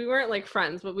us. Like, we weren't like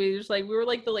friends, but we just like, we were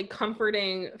like the like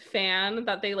comforting fan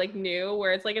that they like knew,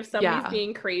 where it's like if somebody's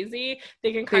being crazy,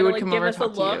 they can kind of like give us a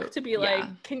look to be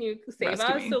like, can you save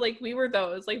us? So like we were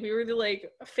those, like we were the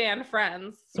like fan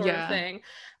friends sort of thing.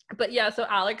 But yeah, so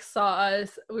Alex saw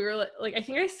us. We were like I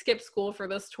think I skipped school for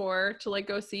this tour to like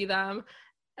go see them,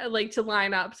 like to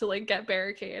line up to like get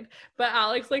barricade. But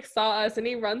Alex like saw us, and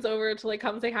he runs over to like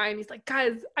come say hi, and he's like,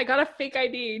 guys, I got a fake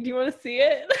ID, do you want to see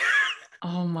it?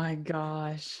 Oh my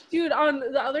gosh, dude. On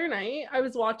the other night I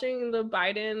was watching the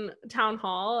Biden town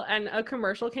hall, and a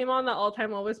commercial came on that All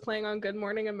Time Low was playing on Good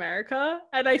Morning America,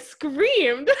 and I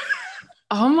screamed.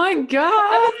 Oh my God.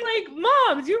 I was like,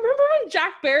 Mom, do you remember when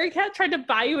Jack Barrycat tried to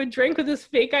buy you a drink with his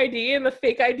fake ID, and the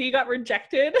fake ID got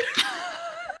rejected?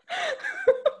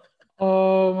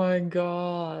 Oh my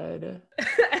God.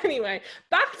 Anyway,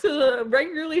 back to the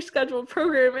regularly scheduled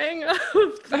programming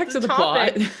back to the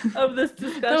plot of this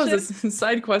discussion. That was a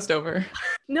side quest over.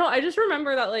 No, I just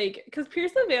remember that, like, because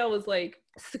Pierce the Veil was like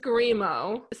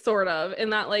screamo, sort of, in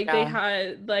that like they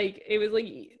had like, it was like,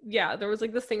 yeah, there was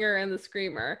like the singer and the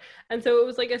screamer, and so it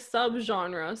was like a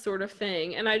sub-genre sort of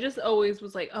thing. And I just always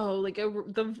was like, oh, like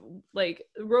the like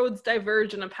roads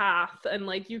diverge in a path, and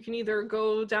like you can either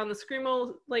go down the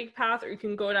screamo like path, or you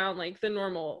can go down like the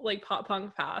normal like pop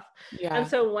punk path. And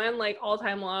so when like All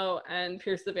Time Low and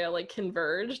Pierce the Veil like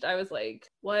converged, I was like,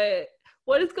 what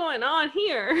is going on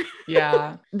here?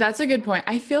 Yeah, that's a good point.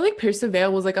 I feel like Pierce the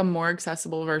Veil was like a more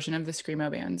accessible version of the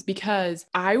screamo bands, because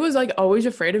I was like always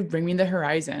afraid of Bring Me the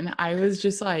Horizon. I was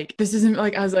just like, this isn't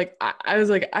like, I was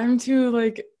like, I'm too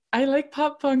like, I like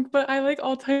pop punk, but I like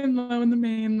All Time Low in the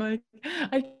main. Like,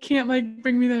 I can't like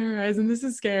Bring Me the Horizon. This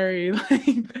is scary.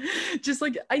 Like, just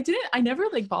like, I never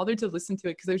like bothered to listen to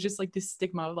it, because there was just like this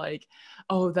stigma of like,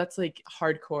 oh, that's like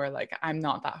hardcore. Like, I'm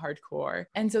not that hardcore.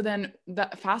 And so then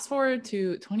that fast forward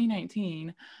to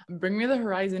 2019, Bring Me the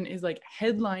Horizon is like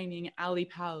headlining Ali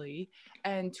Pali,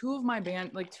 and two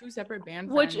separate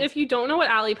band Which, friends. if you don't know what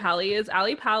Ali Pali is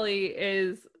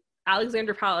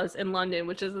Alexandra Palace in London,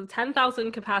 which is a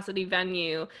 10,000 capacity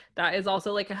venue that is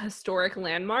also like a historic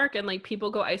landmark, and like people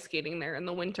go ice skating there in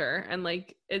the winter, and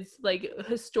like it's like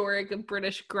historic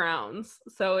British grounds,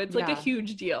 so it's like a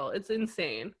huge deal. It's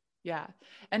insane. Yeah.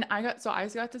 And I got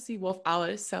to see Wolf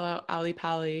Alice sell out Ali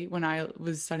Pali when I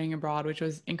was studying abroad, which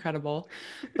was incredible.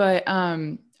 But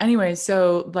anyway,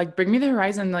 so like Bring Me the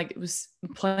Horizon like was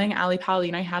playing Ali Pali,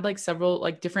 and I had like several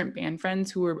like different band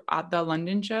friends who were at the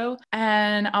London show,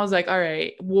 and I was like, all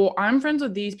right, well, I'm friends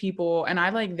with these people and I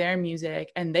like their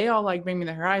music, and they all like Bring Me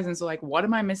the Horizon, so like what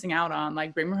am I missing out on?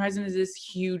 Like, Bring Me the Horizon is this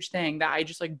huge thing that I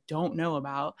just like don't know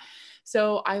about.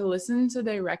 So I listened to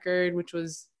their record, which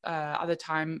was at the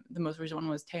time the most recent one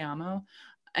was Te Amo,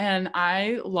 and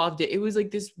I loved it. It was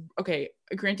like this, okay,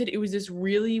 granted, it was this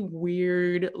really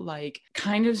weird, like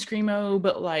kind of screamo,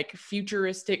 but like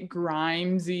futuristic,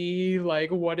 grimesy,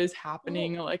 like what is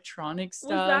happening, electronic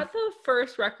stuff. Was that the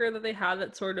first record that they had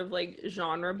that sort of like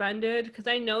genre bended? Because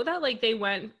I know that like they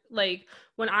went like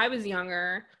when I was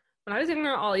younger,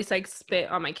 Ollie Sykes spit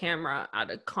on my camera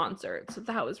at a concert, so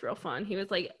that was real fun. He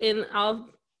was like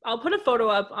I'll put a photo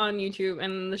up on YouTube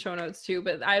and in the show notes too,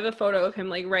 but I have a photo of him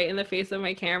like right in the face of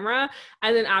my camera,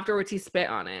 and then afterwards he spit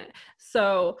on it.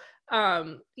 So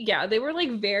yeah, they were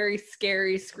like very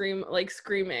scary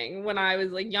screaming when I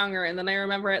was like younger. And then I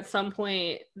remember at some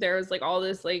point there was like all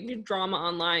this like drama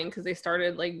online because they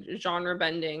started like genre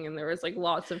bending, and there was like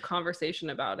lots of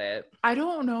conversation about it. I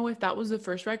don't know if that was the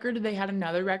first record. They had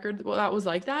another record that was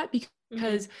like that,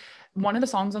 because one of the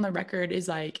songs on the record is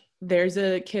like, there's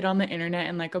a kid on the internet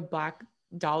in like a black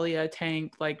Dahlia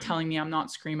Tank like telling me I'm not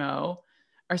screamo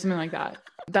or something like that.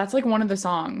 That's like one of the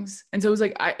songs. And so it was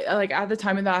like, I like at the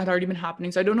time of that had already been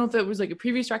happening. So I don't know if it was like a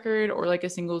previous record or like a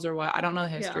singles or what. I don't know the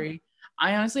history. Yeah.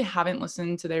 I honestly haven't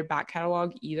listened to their back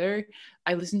catalog either.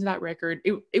 I listened to that record.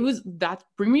 It was that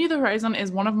Bring Me the Horizon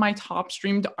is one of my top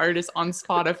streamed artists on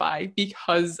Spotify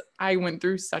because I went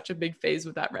through such a big phase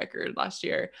with that record last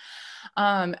year.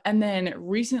 And then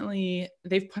recently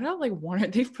they've put out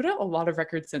a lot of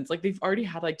records since, like they've already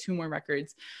had like 2 more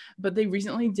records, but they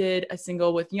recently did a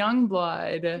single with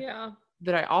Youngblood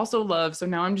that I also love. So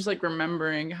now I'm just like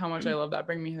remembering how much I love that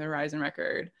Bring Me the Horizon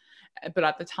record. But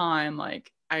at the time,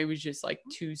 like I was just like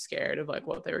too scared of like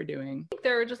what they were doing.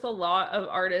 There were just a lot of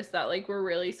artists that like were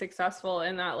really successful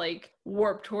in that like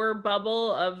Warped Tour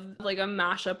bubble of like a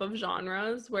mashup of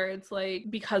genres where it's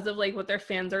like because of like what their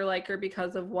fans are like or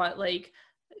because of what like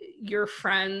your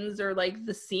friends or like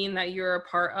the scene that you're a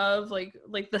part of, like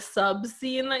the sub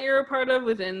scene that you're a part of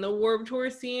within the Warped Tour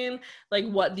scene, like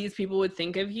what these people would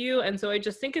think of you. And so I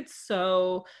just think it's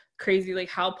so crazy like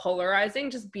how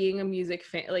polarizing just being a music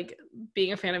fan, like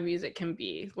being a fan of music can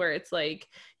be, where it's like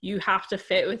you have to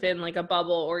fit within like a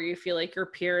bubble or you feel like your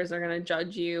peers are going to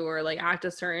judge you or like act a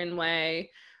certain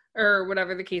way or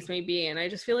whatever the case may be. And I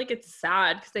just feel like it's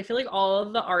sad because I feel like all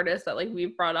of the artists that like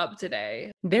we've brought up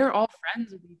today, they're all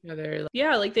friends with each other.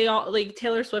 Yeah, like they all like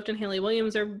Taylor Swift and Hayley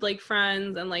Williams are like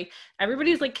friends and like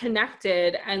everybody's like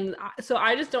connected. And so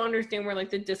I just don't understand where like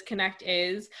the disconnect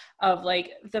is of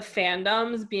like the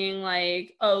fandoms being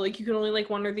like, oh, like you can only like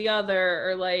one or the other,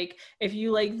 or like if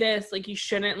you like this, like you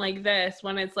shouldn't like this,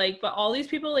 when it's like, but all these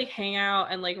people like hang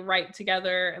out and like write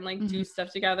together and like do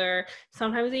stuff together.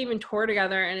 Sometimes they even tour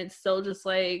together, and it's still just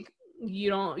like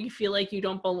you feel like you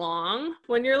don't belong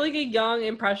when you're like a young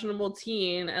impressionable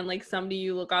teen and like somebody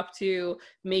you look up to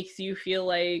makes you feel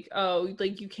like, oh,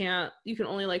 like you can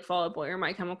only like Fall Out Boy or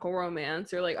My Chemical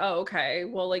Romance. You're like, oh, okay,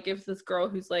 well, like if this girl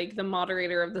who's like the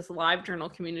moderator of this live journal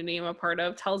community I'm a part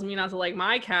of tells me not to like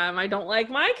My Chem, I don't like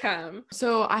My Chem.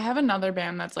 So I have another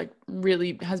band that's like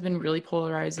really has been really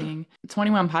polarizing,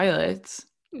 21 Pilots.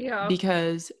 Yeah,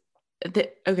 because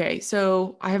okay,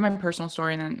 so I have my personal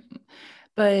story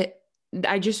but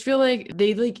I just feel like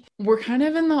they like we're kind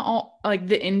of in the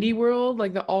the indie world,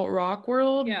 like the alt rock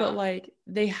world, but like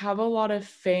they have a lot of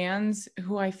fans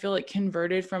who I feel like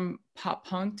converted from pop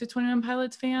punk to 21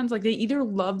 Pilots fans. Like they either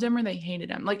loved them or they hated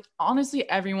them. Like honestly,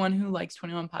 everyone who likes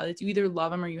 21 Pilots, you either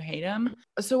love them or you hate them.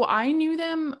 So I knew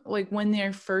them like when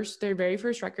their very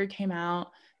first record came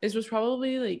out. This was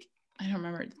probably like, I don't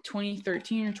remember,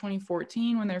 2013 or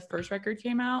 2014 when their first record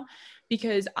came out,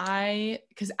 because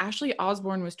Ashley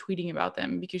Osbourne was tweeting about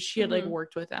them because she had like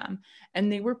worked with them,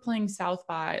 and they were playing South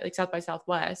by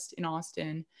Southwest in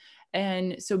Austin.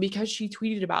 And so because she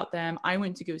tweeted about them, I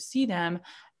went to go see them.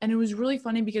 And it was really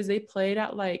funny because they played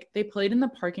in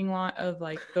the parking lot of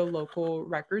like the local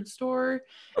record store.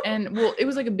 And well, it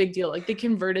was like a big deal. Like they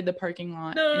converted the parking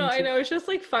lot. No, I know. It's just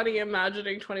like funny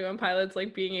imagining 21 Pilots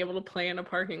like being able to play in a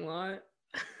parking lot.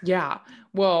 Yeah.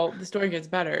 Well, the story gets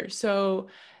better. So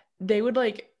they would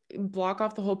like block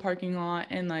off the whole parking lot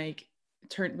and like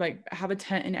have a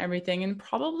tent and everything, and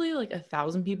probably like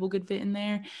 1,000 people could fit in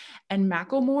there. And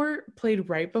Macklemore played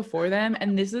right before them,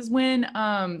 and this is when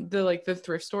the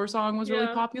thrift store song was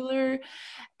really popular,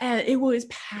 and it was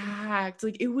packed.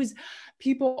 Like it was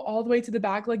people all the way to the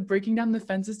back like breaking down the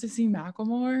fences to see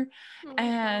Macklemore.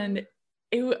 And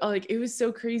it was so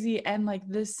crazy. And like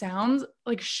the sounds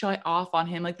like shut off on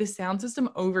him, like the sound system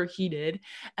overheated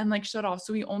and like shut off,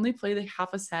 so we only played like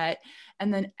half a set,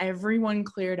 and then everyone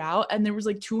cleared out, and there was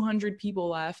like 200 people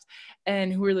left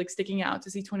and who were like sticking out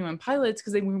to see 21 Pilots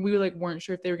because we like weren't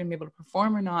sure if they were gonna be able to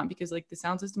perform or not because like the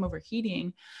sound system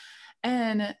overheating.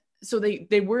 And so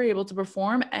they were able to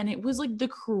perform, and it was like the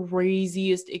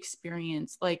craziest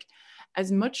experience. Like as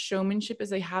much showmanship as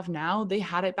they have now, they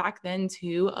had it back then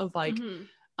too, of like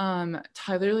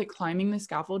Tyler like climbing the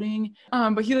scaffolding,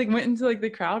 but he like went into like the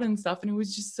crowd and stuff, and it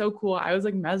was just so cool. I was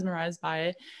like mesmerized by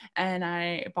it, and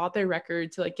I bought their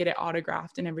record to like get it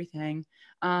autographed and everything.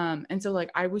 And so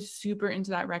like I was super into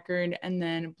that record. And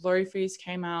then Blurryface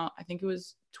came out, I think it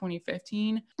was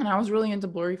 2015, and I was really into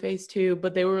Blurryface too,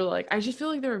 but they were like, I just feel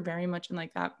like they were very much in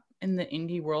like that in the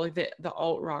indie world, like the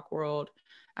alt rock world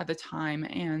at the time.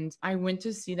 And I went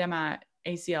to see them at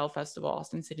ACL Festival,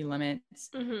 Austin City Limits.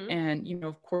 And you know,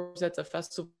 of course that's a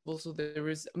festival, so there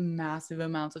was massive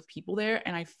amounts of people there,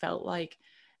 and I felt like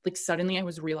suddenly I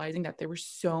was realizing that there were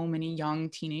so many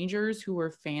young teenagers who were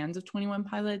fans of 21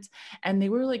 Pilots, and they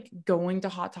were like going to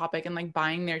Hot Topic and like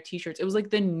buying their t-shirts. It was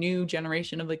like the new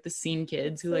generation of like the scene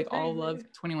kids who like all love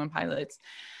 21 Pilots.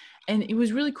 And it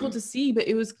was really cool to see, but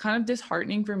it was kind of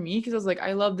disheartening for me because I was like,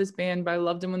 I love this band, but I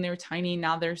loved them when they were tiny.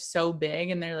 Now they're so big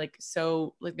and they're like,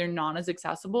 so like, they're not as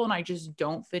accessible. And I just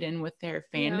don't fit in with their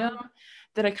fandom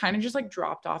that I kind of just like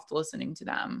dropped off to listening to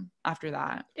them after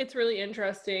that. It's really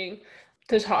interesting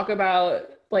to talk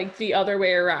about like the other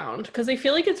way around, because I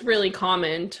feel like it's really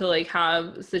common to like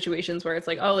have situations where it's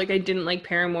like, oh, like I didn't like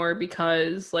Paramore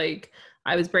because like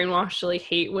I was brainwashed to like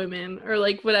hate women or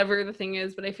like whatever the thing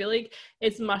is. But I feel like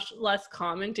it's much less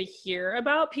common to hear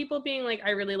about people being like,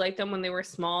 I really liked them when they were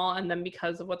small, and then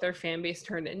because of what their fan base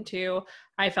turned into,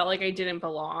 I felt like I didn't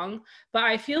belong. But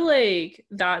I feel like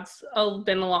that's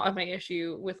been a lot of my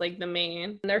issue with like the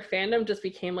main. Their fandom just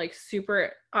became like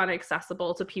super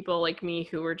unaccessible to people like me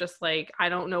who were just like, I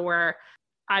don't know where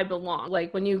I belong.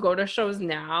 Like when you go to shows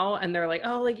now and they're like,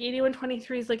 oh, like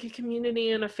 8123 is like a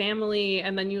community and a family,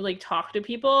 and then you like talk to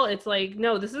people, it's like,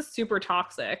 no, this is super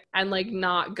toxic and like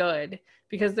not good,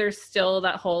 because there's still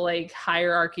that whole like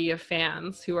hierarchy of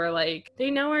fans who are like,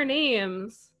 they know our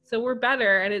names, so we're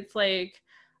better. And it's like,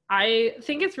 I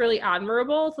think it's really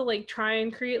admirable to like try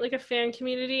and create like a fan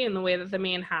community in the way that the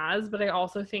main has, but I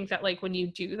also think that like when you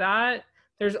do that,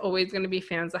 there's always going to be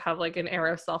fans that have like an air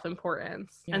of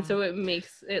self-importance. And so it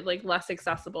makes it like less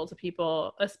accessible to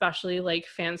people, especially like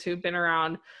fans who've been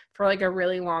around for like a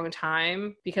really long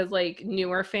time, because like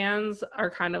newer fans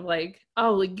are kind of like,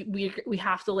 oh, like we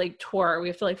have to like tour, we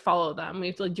have to like follow them, we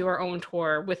have to like do our own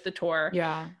tour with the tour.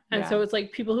 And so it's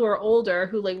like people who are older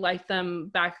who like liked them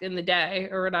back in the day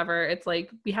or whatever, it's like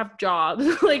we have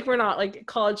jobs. Like we're not like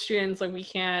college students, like we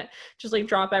can't just like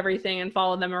drop everything and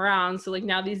follow them around. So like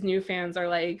now these new fans are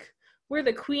like, we're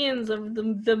the queens of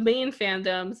the main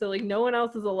fandom, so like no one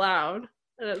else is allowed.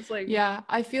 And it's like, yeah,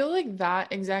 I feel like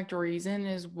that exact reason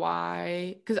is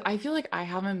why, because I feel like I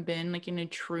haven't been like in a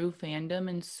true fandom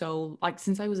and so like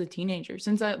since I was a teenager,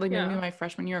 since I like maybe my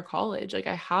freshman year of college, like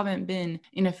I haven't been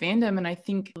in a fandom. And I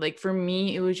think like for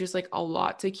me, it was just like a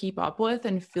lot to keep up with,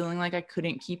 and feeling like I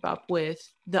couldn't keep up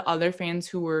with the other fans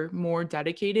who were more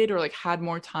dedicated or like had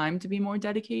more time to be more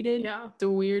dedicated. It's a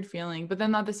weird feeling. But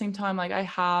then at the same time, like I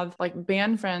have like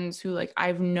band friends who like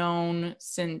I've known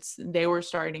since they were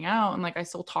starting out, and like I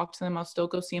still talk to them, I'll still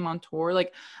go see them on tour.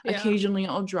 Like occasionally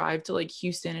I'll drive to like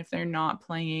Houston if they're not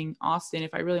playing Austin,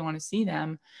 if I really want to see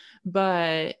them.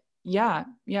 But yeah,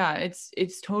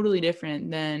 it's totally different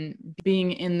than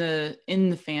being in the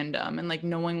fandom and like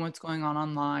knowing what's going on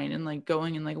online and like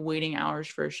going and like waiting hours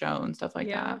for a show and stuff like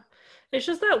that. It's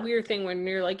just that weird thing when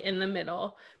you're like in the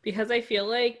middle, because I feel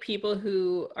like people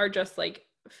who are just like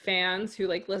fans who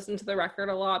like listen to the record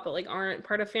a lot but like aren't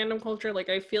part of fandom culture, like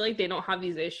I feel like they don't have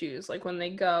these issues like when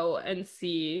they go and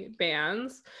see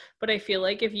bands. But I feel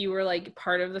like if you were like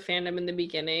part of the fandom in the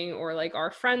beginning, or like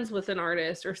are friends with an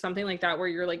artist or something like that, where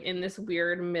you're like in this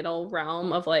weird middle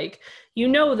realm of like, you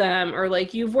know them, or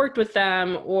like you've worked with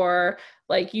them, or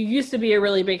like you used to be a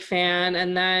really big fan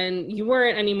and then you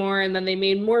weren't anymore, and then they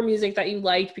made more music that you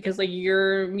liked because like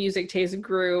your music taste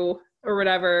grew or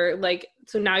whatever, like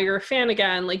so now you're a fan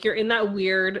again, like you're in that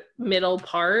weird middle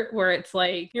part where it's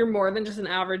like you're more than just an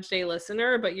average day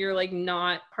listener, but you're like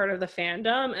not part of the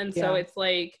fandom. And so it's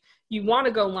like you want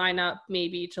to go line up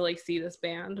maybe to like see this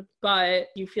band, but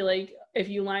you feel like if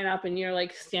you line up and you're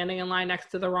like standing in line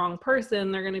next to the wrong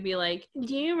person, they're going to be like,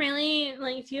 do you really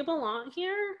like, do you belong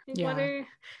here? Like,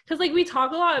 because like we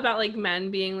talk a lot about like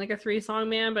men being like a 3-song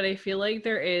man, but I feel like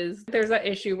there's that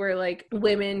issue where like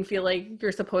women feel like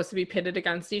you're supposed to be pitted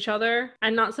against each other,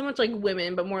 and not so much like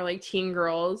women, but more like teen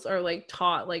girls are like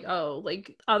taught like, oh,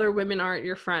 like other women aren't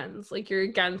your friends, like you're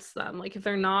against them, like if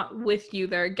they're not with you,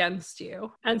 they're against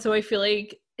you. And so I feel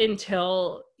like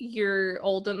until you're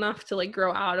old enough to like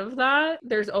grow out of that,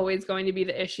 there's always going to be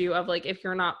the issue of like, if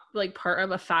you're not like part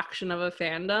of a faction of a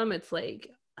fandom, it's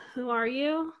like, who are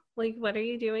you? Like, what are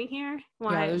you doing here?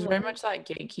 Why? There's very much that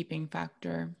gatekeeping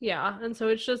factor. And so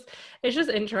it's just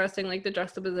interesting, like the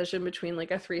juxtaposition between like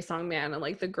a 3-song man and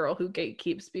like the girl who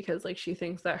gatekeeps because like she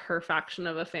thinks that her faction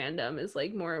of a fandom is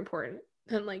like more important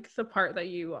than like the part that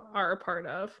you are a part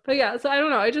of. But yeah, so I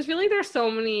don't know, I just feel like there's so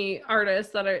many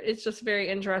artists that are, it's just very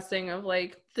interesting of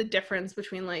like the difference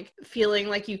between like feeling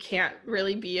like you can't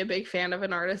really be a big fan of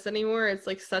an artist anymore. It's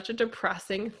like such a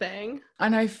depressing thing.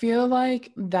 And I feel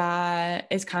like that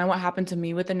is kind of what happened to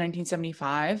me with the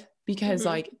 1975, because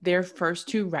like their first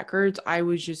 2 records, I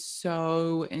was just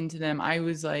so into them. I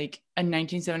was like a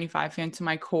 1975 fan to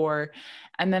my core.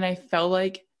 And then I felt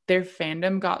like their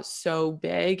fandom got so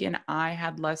big and I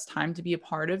had less time to be a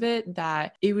part of it,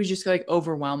 that it was just like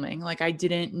overwhelming. Like I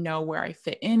didn't know where I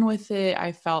fit in with it.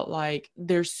 I felt like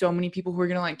there's so many people who are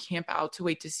going to like camp out to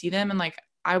wait to see them. And like,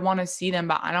 I want to see them,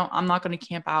 but I'm not going to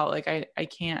camp out. Like I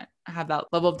can't have that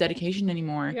level of dedication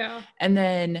anymore. Yeah. And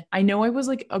then I know I was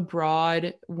like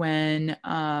abroad when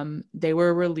they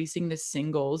were releasing the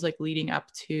singles, like leading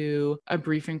up to A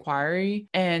Brief Inquiry.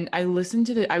 And I was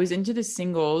into the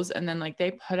singles, and then like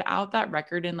they put out that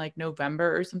record in like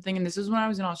November or something. And this was when I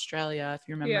was in Australia, if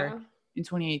you remember, in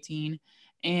 2018.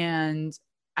 And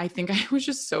I think I was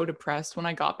just so depressed when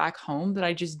I got back home that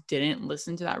I just didn't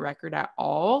listen to that record at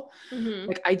all.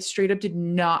 Like I straight up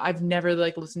I've never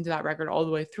like listened to that record all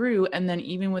the way through. And then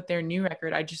even with their new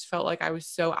record, I just felt like I was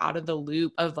so out of the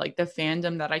loop of like the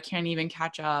fandom that I can't even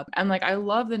catch up. And like, I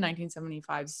love the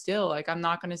 1975 still. Like, I'm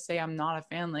not going to say I'm not a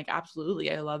fan. Like,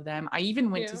 absolutely. I love them. I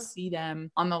even went to see them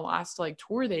on the last like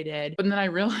tour they did, but then I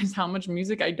realized how much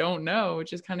music I don't know,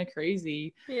 which is kind of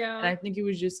crazy. Yeah. And I think it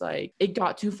was just like, it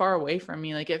got too far away from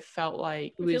me. Like, it felt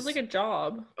like it feels like a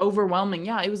job. Overwhelming.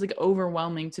 Yeah, it was like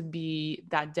overwhelming to be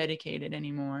that dedicated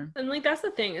anymore. And like, that's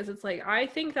the thing, is it's like, I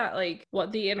think that like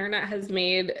what the internet has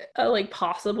made like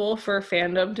possible for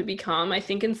fandom to become, I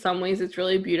think in some ways it's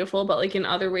really beautiful, but like in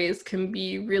other ways can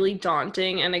be really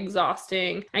daunting and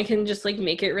exhausting, and can just like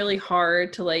make it really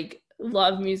hard to like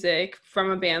love music from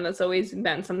a band that's always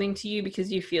meant something to you,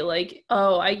 because you feel like,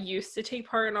 oh, I used to take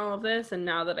part in all of this, and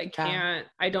now that I can't,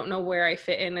 I don't know where I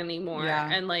fit in anymore.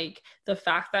 And like the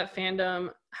fact that fandom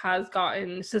has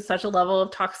gotten to such a level of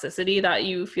toxicity that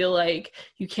you feel like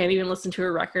you can't even listen to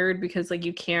a record because like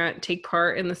you can't take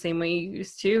part in the same way you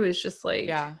used to, is just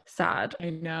like sad. I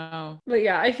know. But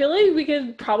yeah, I feel like we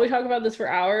could probably talk about this for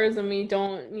hours, and we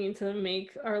don't need to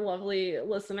make our lovely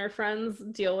listener friends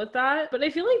deal with that. But I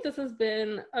feel like this has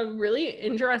been a really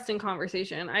interesting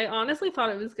conversation. I honestly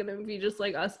thought it was going to be just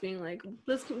like us being like,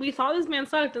 we thought this band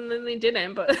sucked and then they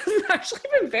didn't, but it's actually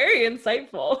been very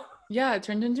insightful. Yeah, it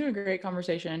turned into a great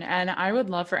conversation. And I would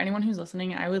love, for anyone who's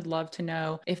listening, I would love to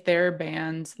know if there are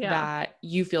bands that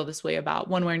you feel this way about,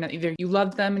 one way or another. Either you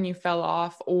loved them and you fell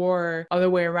off, or other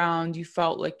way around, you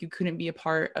felt like you couldn't be a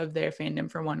part of their fandom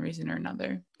for one reason or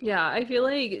another. Yeah, I feel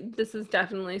like this is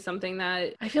definitely something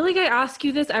that I feel like I ask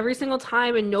you this every single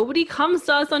time and nobody comes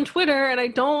to us on Twitter, and I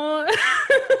don't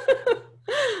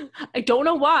I don't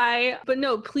know why, but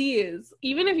no, please,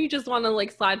 even if you just want to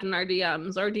like slide in our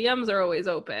DMs are always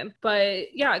open.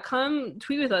 But yeah, come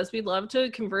tweet with us. We'd love to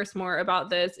converse more about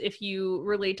this if you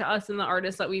relate to us and the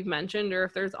artists that we've mentioned, or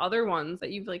if there's other ones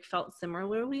that you've like felt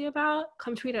similarly about.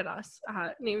 Come tweet at us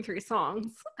at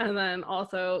Name3Songs. And then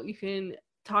also you can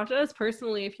talk to us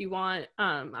personally if you want.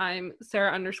 I'm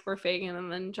Sarah_Fagan,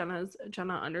 and then Jenna's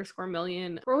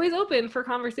Jenna_Million. We're always open for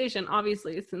conversation,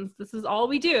 obviously, since this is all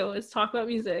we do is talk about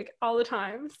music all the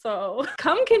time. So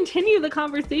come continue the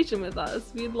conversation with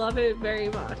us. We'd love it very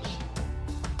much.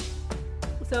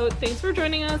 So thanks for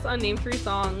joining us on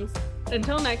Name3Songs.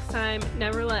 Until next time,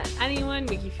 never let anyone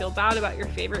make you feel bad about your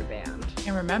favorite band.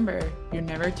 And remember, you're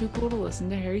never too cool to listen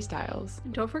to Harry Styles.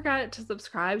 And don't forget to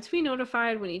subscribe to be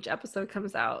notified when each episode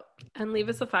comes out. And leave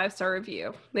us a 5-star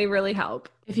review. They really help.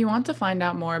 If you want to find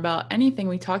out more about anything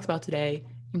we talked about today,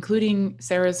 including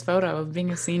Sarah's photo of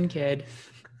being a scene kid,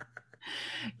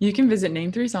 you can visit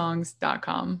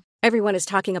name3songs.com. Everyone is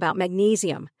talking about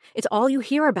magnesium. It's all you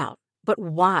hear about. But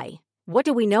why? What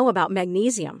do we know about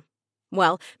magnesium?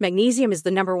 Well, magnesium is the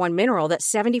 #1 mineral that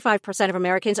 75% of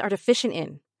Americans are deficient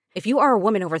in. If you are a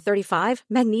woman over 35,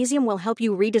 magnesium will help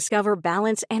you rediscover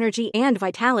balance, energy, and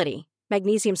vitality.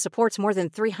 Magnesium supports more than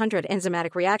 300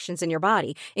 enzymatic reactions in your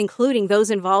body, including those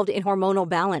involved in hormonal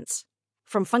balance.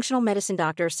 From functional medicine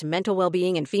doctors to mental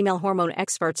well-being and female hormone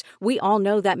experts, we all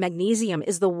know that magnesium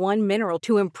is the one mineral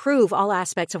to improve all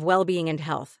aspects of well-being and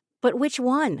health. But which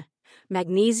one?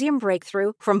 Magnesium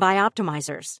Breakthrough from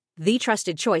Bioptimizers, the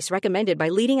trusted choice recommended by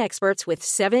leading experts with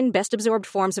 7 best-absorbed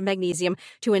forms of magnesium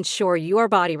to ensure your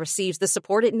body receives the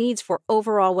support it needs for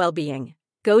overall well-being.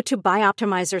 Go to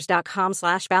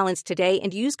bioptimizers.com/balance today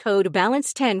and use code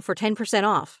BALANCE10 for 10%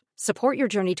 off. Support your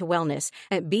journey to wellness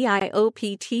at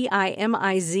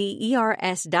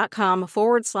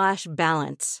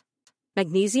bioptimizers.com/balance.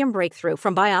 Magnesium Breakthrough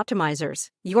from Bioptimizers,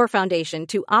 your foundation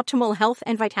to optimal health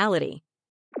and vitality.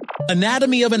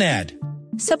 Anatomy of an ad.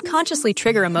 Subconsciously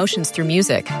trigger emotions through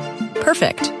music.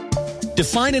 Perfect.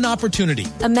 Define an opportunity.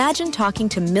 Imagine talking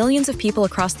to millions of people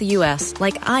across the U.S.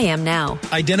 like I am now.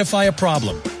 Identify a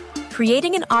problem.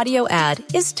 Creating an audio ad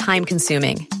is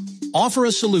time-consuming. Offer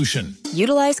a solution.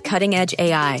 Utilize cutting-edge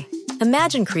AI.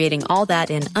 Imagine creating all that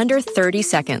in under 30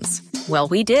 seconds. Well,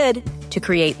 we did to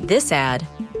create this ad.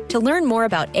 To learn more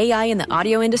about AI in the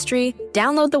audio industry,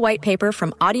 download the white paper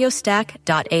from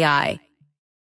audiostack.ai.